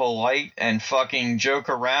am polite and fucking joke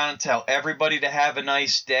around and tell everybody to have a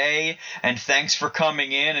nice day and thanks for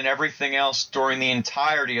coming in and everything else during the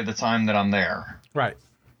entirety of the time that I'm there. Right.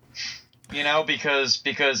 You know, because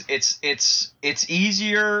it's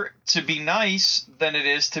easier to be nice than it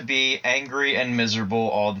is to be angry and miserable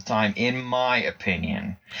all the time, in my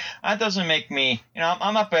opinion. That doesn't make me,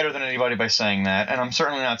 I'm not better than anybody by saying that, and I'm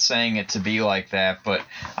certainly not saying it to be like that, but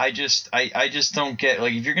I just don't get,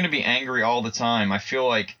 like, if you're going to be angry all the time, I feel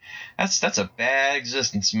like that's a bad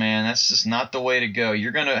existence, man. That's just not the way to go.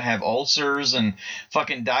 You're going to have ulcers and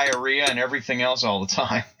fucking diarrhea and everything else all the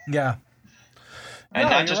time. Yeah. And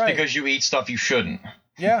not just because you eat stuff you shouldn't.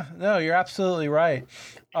 Yeah, no, you're absolutely right.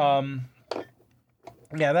 Yeah,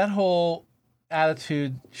 that whole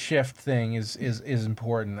attitude shift thing is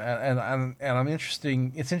important, and I'm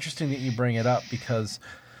interesting. It's interesting that you bring it up because,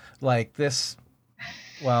 like this,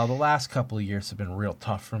 the last couple of years have been real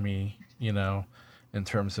tough for me. In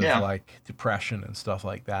terms of like depression and stuff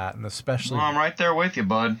like that, and especially. Well, I'm right there with you,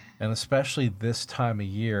 bud. And especially this time of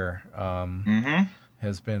year.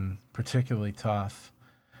 Has been particularly tough,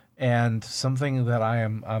 and something that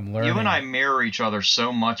I'm learning. You and I mirror each other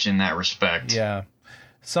so much in that respect. Yeah,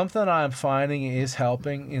 something I'm finding is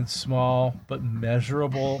helping in small but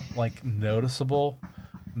measurable, like noticeable,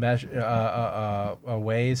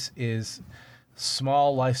 ways is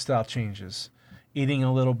small lifestyle changes, eating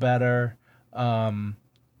a little better,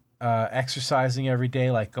 exercising every day,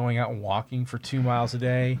 like going out and walking for 2 miles a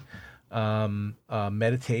day,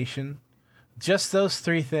 meditation. Just those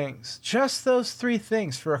three things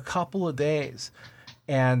for a couple of days.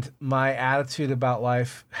 And my attitude about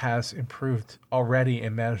life has improved already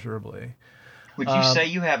immeasurably. Would you say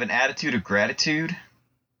you have an attitude of gratitude?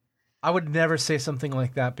 I would never say something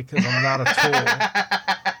like that because I'm not a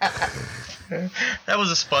tool. That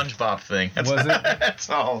was a SpongeBob thing. Was it? That's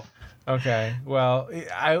all. Okay. Well,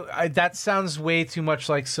 I that sounds way too much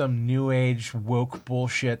like some new age woke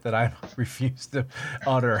bullshit that I refuse to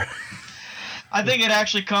utter. I think it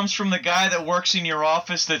actually comes from the guy that works in your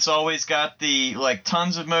office that's always got the, like,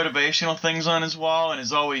 tons of motivational things on his wall and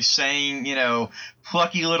is always saying,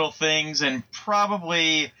 plucky little things, and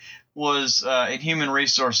probably was in human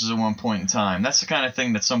resources at one point in time. That's the kind of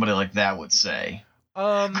thing that somebody like that would say.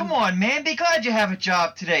 Come on, man. Be glad you have a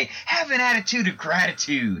job today. Have an attitude of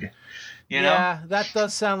gratitude. Yeah, that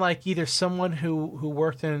does sound like either someone who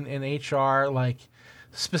worked in HR, like,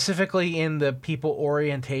 specifically in the people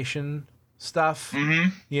orientation stuff,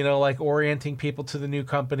 like orienting people to the new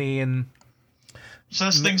company and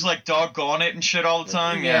says things like doggone it and shit all the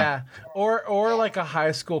time. Yeah. Or like a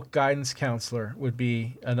high school guidance counselor would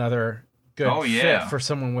be another good fit for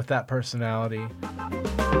someone with that personality.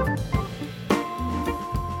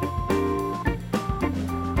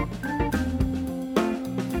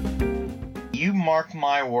 You mark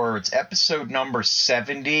my words, episode number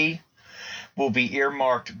 70 will be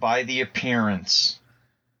earmarked by the appearance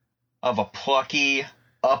of a plucky,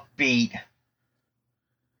 upbeat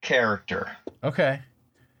character. Okay.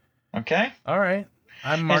 Okay? All right.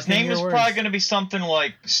 His name is probably going to be something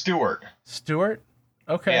like Stuart. Stuart?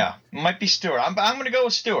 Okay. Yeah, might be Stewart. I'm going to go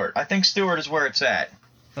with Stewart. I think Stewart is where it's at.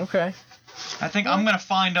 Okay. I think I'm going to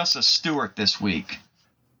find us a Stewart this week.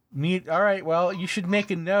 All right. Well, you should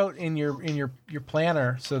make a note in your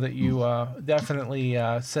planner so that you definitely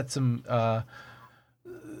set some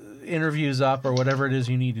interviews up or whatever it is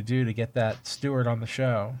you need to do to get that Stewart on the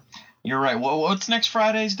show. You're right. What's next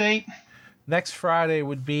Friday's date? Next Friday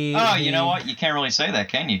would be. Oh, you know what? You can't really say that,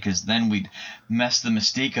 can you? Because then we'd mess the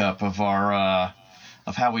mystique up of our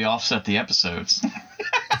of how we offset the episodes.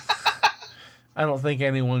 I don't think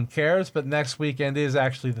anyone cares, but next weekend is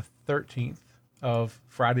actually the 13th of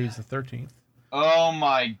Friday's the 13th. Oh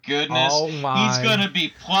my goodness! Oh my! He's gonna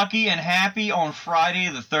be plucky and happy on Friday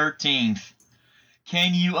the 13th.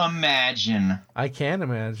 Can you imagine? I can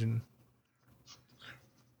imagine.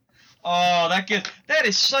 Oh, that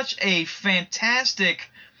is such a fantastic,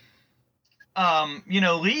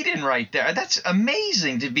 lead-in right there. That's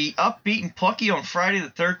amazing to be upbeat and plucky on Friday the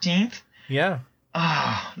 13th. Yeah.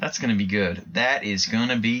 Ah, that's gonna be good. That is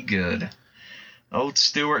gonna be good. Old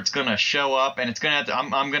Stewart's gonna show up, and it's gonna have to.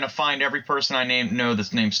 I'm gonna find every person I know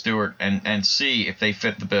that's named Stewart, and see if they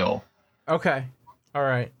fit the bill. Okay. All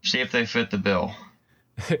right. See if they fit the bill.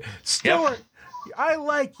 Stewart. Yep. I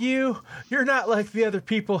like you. You're not like the other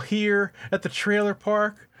people here at the trailer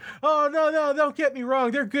park. Oh, no, don't get me wrong.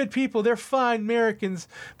 They're good people. They're fine Americans.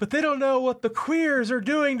 But they don't know what the queers are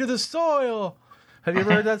doing to the soil. Have you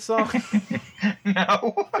ever heard that song?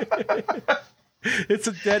 No. It's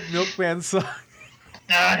a Dead Milkman song.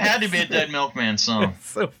 No, it had to be a Dead Milkman song. It's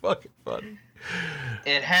so fucking funny.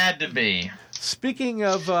 It had to be. Speaking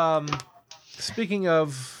of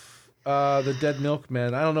the Dead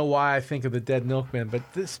Milkman, I don't know why I think of the Dead Milkman,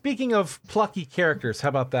 but speaking of plucky characters, how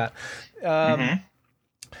about that? I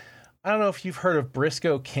don't know if you've heard of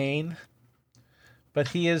Briscoe Cain, but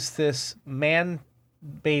he is this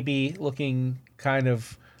man-baby looking kind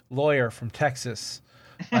of lawyer from Texas.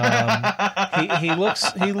 He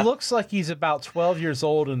looks like he's about 12 years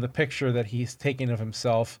old in the picture that he's taken of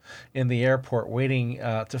himself in the airport waiting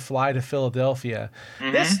to fly to Philadelphia.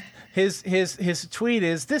 Mm-hmm. His tweet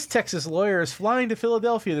is, "This Texas lawyer is flying to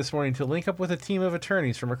Philadelphia this morning to link up with a team of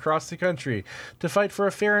attorneys from across the country to fight for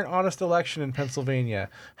a fair and honest election in Pennsylvania.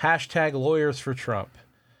 # lawyers for Trump."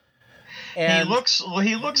 And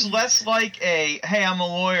he looks less like a, hey, I'm a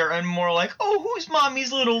lawyer, and more like, oh, who's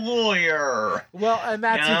mommy's little lawyer? Well, and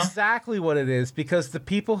that's exactly what it is, because the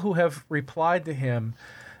people who have replied to him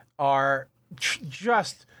are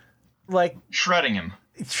just like shredding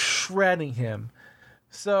him.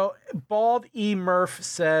 So Bald E. Murph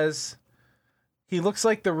says he looks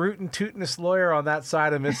like the rootin' tootin'est lawyer on that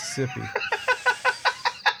side of Mississippi.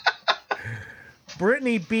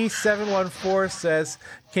 Brittany B714 says,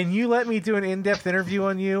 "Can you let me do an in-depth interview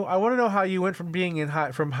on you? I want to know how you went from being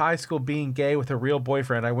from high school being gay with a real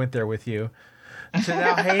boyfriend. I went there with you. To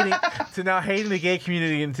now hating the gay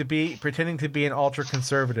community and to pretending to be an ultra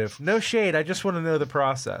conservative. No shade. I just want to know the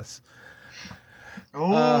process."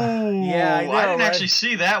 Oh, yeah, I know, I didn't right? actually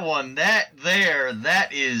see that one.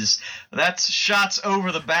 That's shots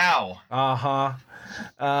over the bow.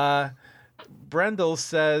 Brendel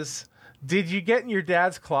says, "Did you get in your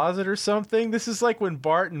dad's closet or something? This is like when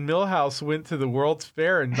Bart and Milhouse went to the World's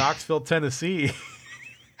Fair in Knoxville, Tennessee."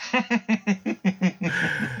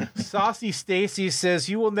 Saucy Stacy says,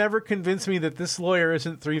 "You will never convince me that this lawyer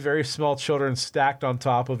isn't 3 very small children stacked on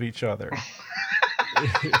top of each other."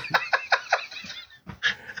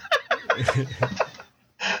 God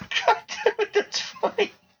damn it, that's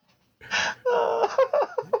funny.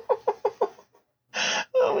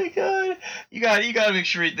 Oh my god. You got to make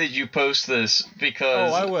sure that you post this,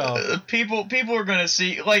 because I will. People are going to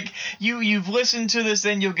see, like, you've listened to this,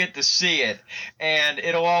 then you'll get to see it, and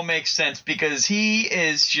it'll all make sense, because he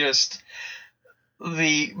is just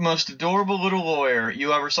the most adorable little lawyer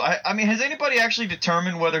you ever saw. I mean, has anybody actually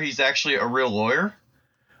determined whether he's actually a real lawyer?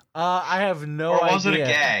 I have no idea. Or was it a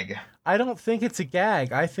gag? I don't think it's a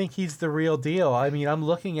gag. I think he's the real deal. I mean, I'm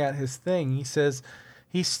looking at his thing. He says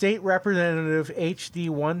he's State Representative HD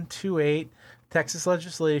 128, Texas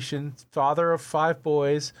legislation, father of 5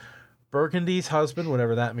 boys, Burgundy's husband,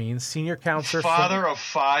 whatever that means, senior counselor. Father of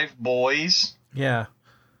 5 boys? Yeah.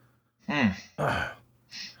 I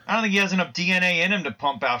don't think he has enough DNA in him to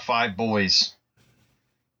pump out 5 boys.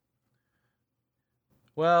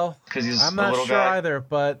 Well, I'm not sure either,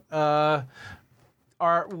 but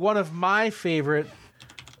one of my favorite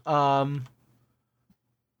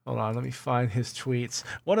hold on, let me find his tweets.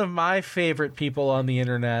 One of my favorite people on the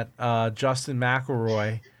internet, Justin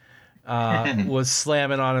McElroy, was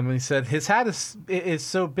slamming on him, and he said his hat is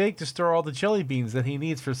so big to store all the jelly beans that he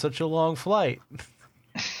needs for such a long flight.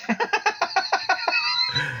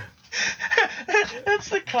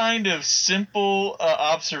 kind of simple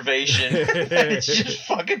observation that it's just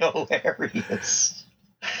fucking hilarious.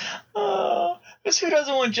 Because who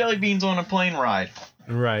doesn't want jelly beans on a plane ride?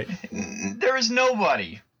 Right. There is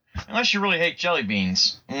nobody. Unless you really hate jelly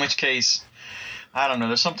beans. In which case, I don't know,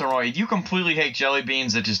 there's something wrong. If you completely hate jelly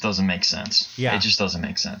beans, it just doesn't make sense. Yeah. It just doesn't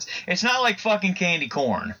make sense. It's not like fucking candy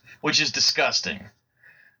corn, which is disgusting.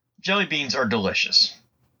 Jelly beans are delicious.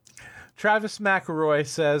 Travis McElroy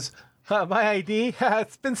says, my ID?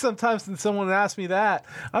 It's been some time since someone asked me that.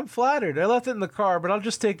 I'm flattered. I left it in the car, but I'll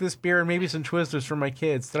just take this beer and maybe some Twizzlers for my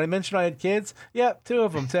kids. Did I mention I had kids? Yep, 2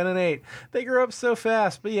 of them, 10 and 8. They grew up so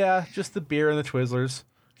fast, but yeah, just the beer and the Twizzlers.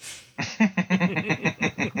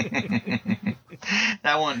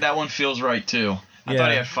 That one feels right too. I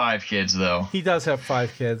thought he had 5 kids though. He does have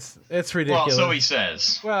 5 kids. It's ridiculous. Well, so he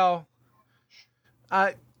says. Well,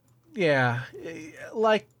 yeah,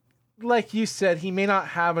 like you said, he may not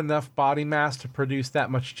have enough body mass to produce that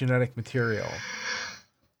much genetic material.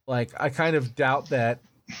 Like, I kind of doubt that,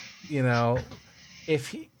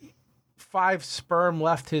 if 5 sperm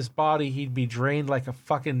left his body, he'd be drained like a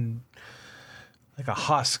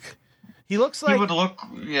husk. He looks like... He would look,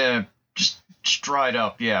 just dried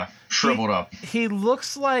up, shriveled up. He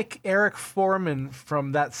looks like Eric Foreman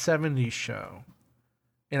from that 70s show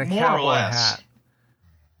in a More cowboy or less. hat.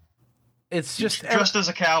 It's just... Dressed as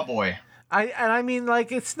a cowboy. I mean,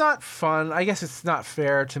 like, it's not fun. I guess it's not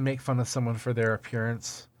fair to make fun of someone for their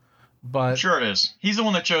appearance, but... Sure it is. He's the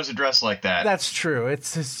one that chose to dress like that. That's true.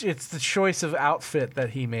 It's the choice of outfit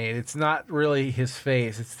that he made. It's not really his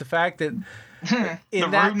face. It's the fact that... the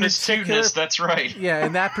rootinest tootinest, that's right. Yeah,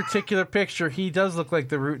 in that particular picture, he does look like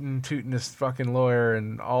the rootin' tootinest fucking lawyer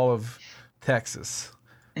in all of Texas.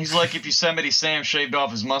 He's like if Yosemite Sam shaved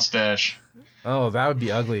off his mustache. Oh, that would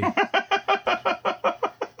be ugly.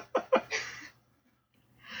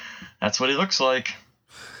 That's what he looks like.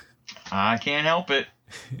 I can't help it.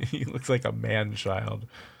 He looks like a man-child.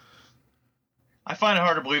 I find it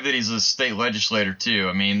hard to believe that he's a state legislator, too.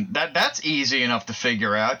 I mean, that's easy enough to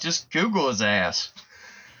figure out. Just Google his ass.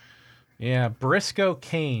 Yeah, Briscoe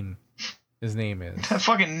Cain, his name is. That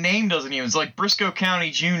fucking name doesn't even... It's like Briscoe County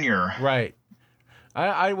Jr. Right.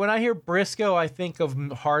 I when I hear Briscoe, I think of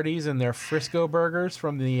Hardee's and their Frisco burgers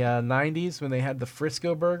from the 90s when they had the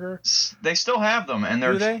Frisco burger. They still have them. And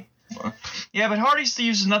they're... Do they? Yeah, but Hardee's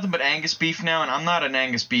uses nothing but Angus beef now, and I'm not an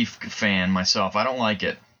Angus beef fan myself. I don't like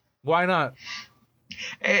it. Why not?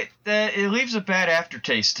 It leaves a bad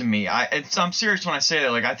aftertaste to me. I'm serious when I say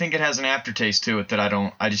that. Like, I think it has an aftertaste to it that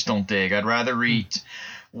I just don't dig. I'd rather eat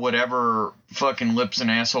whatever fucking lips and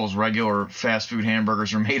assholes regular fast food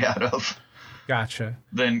hamburgers are made out of. Gotcha.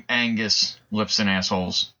 Than Angus lips and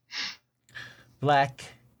assholes. Black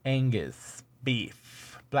Angus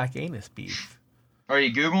beef. Black anus beef. Are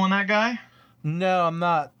you Googling that guy? No, I'm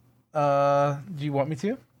not. Do you want me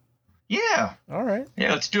to? Yeah. All right.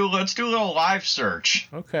 Yeah, let's do a little live search.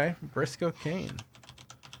 Okay. Briscoe Cain.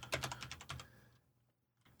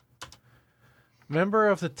 Member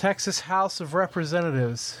of the Texas House of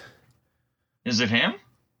Representatives. Is it him?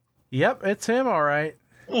 Yep, it's him, all right.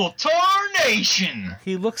 Well, tarnation!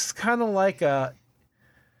 He looks kind of like a...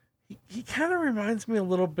 He kind of reminds me a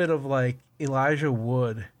little bit of, like, Elijah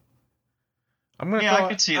Wood. I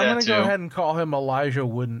could see that, too. I'm going to go ahead and call him Elijah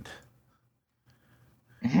Wouldn't.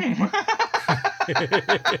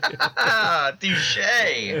 Touche.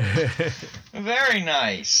 Very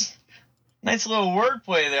nice. Nice little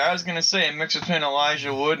wordplay there. I was going to say a mix between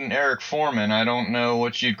Elijah Wood and Eric Foreman. I don't know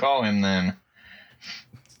what you'd call him then.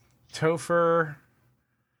 Topher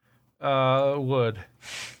Wood.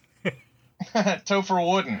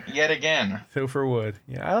 Topher Wooden, yet again. Topher Wood.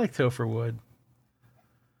 Yeah, I like Topher Wood.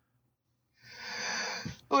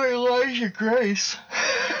 Or Elijah Grace.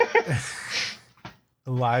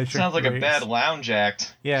 Elijah Sounds Grace. like a bad lounge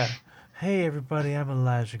act. Yeah. Hey, everybody, I'm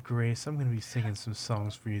Elijah Grace. I'm going to be singing some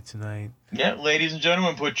songs for you tonight. Yeah, ladies and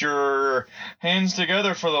gentlemen, put your hands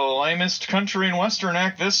together for the lamest country and western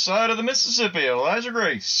act this side of the Mississippi, Elijah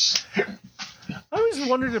Grace. I always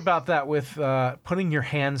wondered about that with putting your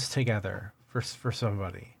hands together for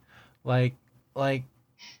somebody. Like,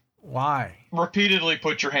 why? Repeatedly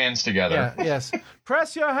put your hands together. Yeah, yes.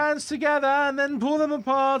 Press your hands together and then pull them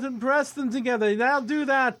apart and press them together. Now do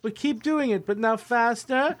that, but keep doing it. But now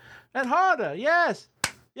faster and harder. Yes.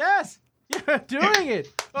 Yes. You're doing it.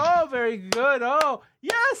 Oh, very good. Oh,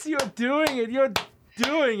 yes, you're doing it. You're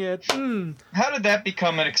doing it. How did that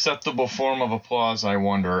become an acceptable form of applause, I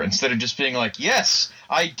wonder, instead of just being like, yes,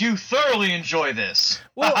 I do thoroughly enjoy this.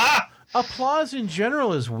 Well, applause in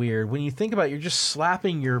general is weird. When you think about it, you're just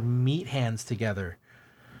slapping your meat hands together.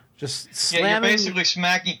 Just slamming. Yeah, you're basically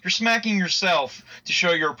smacking yourself to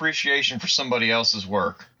show your appreciation for somebody else's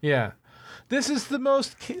work. Yeah. This is the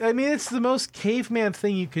most, it's the most caveman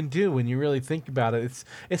thing you can do when you really think about it.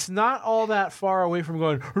 It's not all that far away from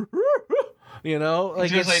going, you know?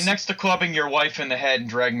 Like it's like next to clubbing your wife in the head and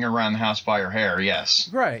dragging her around the house by her hair,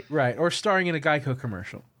 yes. Right. Or starring in a Geico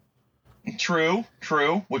commercial. True.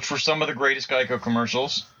 Which were some of the greatest Geico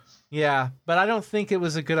commercials. Yeah, but I don't think it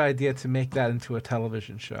was a good idea to make that into a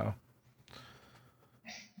television show.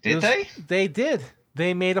 Did they? They did.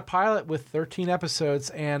 They made a pilot with 13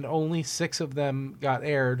 episodes, and only 6 of them got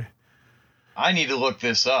aired. I need to look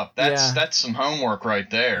this up. That's some homework right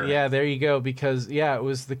there. Yeah, there you go. Because, it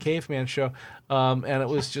was the Caveman show, and it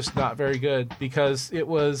was just not very good because it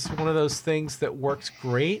was one of those things that works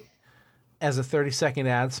great as a 30-second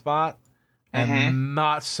ad spot and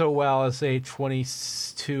not so well as a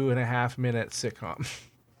 22.5-minute sitcom.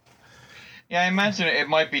 Yeah, I imagine it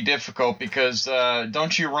might be difficult because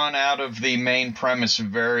don't you run out of the main premise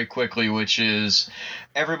very quickly, which is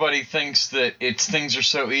everybody thinks that things are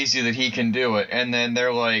so easy that he can do it, and then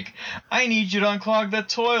they're like, "I need you to unclog that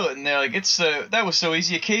toilet," and they're like, that was so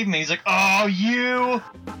easy, a caveman. He's like, "Oh, you."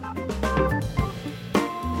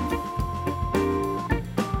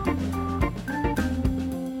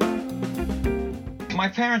 My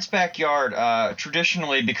parents' backyard,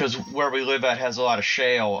 traditionally, because where we live at has a lot of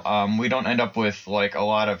shale, we don't end up with like a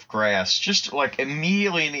lot of grass, just like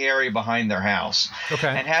immediately in the area behind their house. Okay.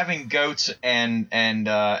 And having goats and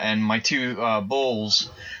my 2 bulls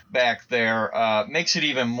back there makes it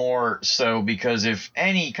even more so, because if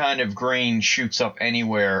any kind of grain shoots up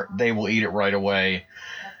anywhere, they will eat it right away.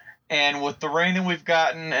 And with the rain that we've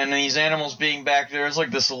gotten and these animals being back there, it's like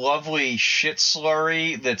this lovely shit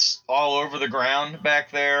slurry that's all over the ground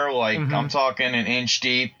back there. Like, I'm talking an inch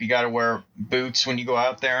deep. You got to wear boots when you go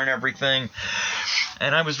out there and everything.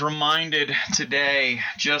 And I was reminded today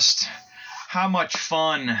just how much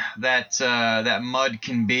fun that mud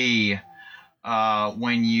can be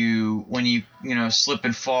when you slip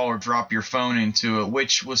and fall or drop your phone into it,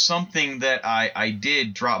 which was something that I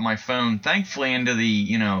did drop my phone, thankfully, into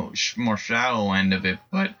the more shallow end of it.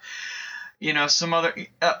 But some other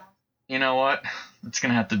you know what, it's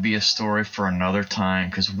gonna have to be a story for another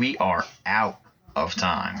time because we are out of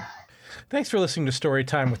time. Thanks for listening to Story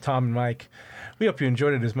Time with Tom and Mike. We hope you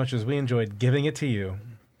enjoyed it as much as we enjoyed giving it to you.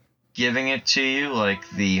 Giving it to you like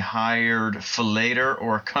the hired fillator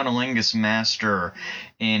or cunnilingus master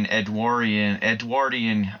in Edwardian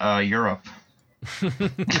Europe.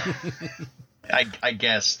 I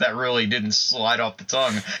guess that really didn't slide off the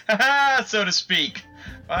tongue, so to speak.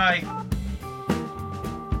 Bye.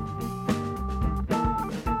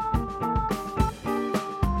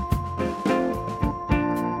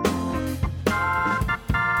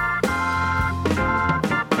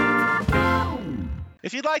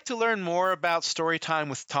 If you'd like to learn more about Storytime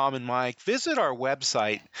with Tom and Mike, visit our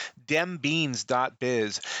website,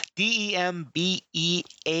 dembeans.biz,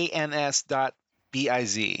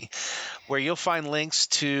 DEMBEANS.biz, where you'll find links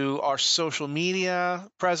to our social media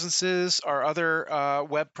presences, our other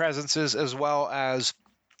web presences, as well as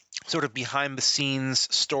sort of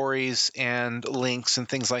behind-the-scenes stories and links and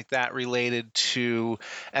things like that related to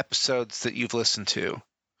episodes that you've listened to.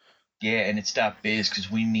 Yeah, and it's .biz because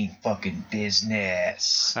we mean fucking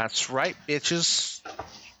business. That's right, bitches.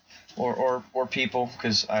 Or people,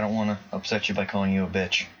 because I don't want to upset you by calling you a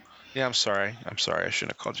bitch. Yeah, I'm sorry. I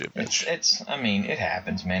shouldn't have called you a bitch. It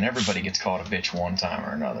happens, man. Everybody gets called a bitch one time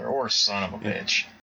or another, or a son of a bitch.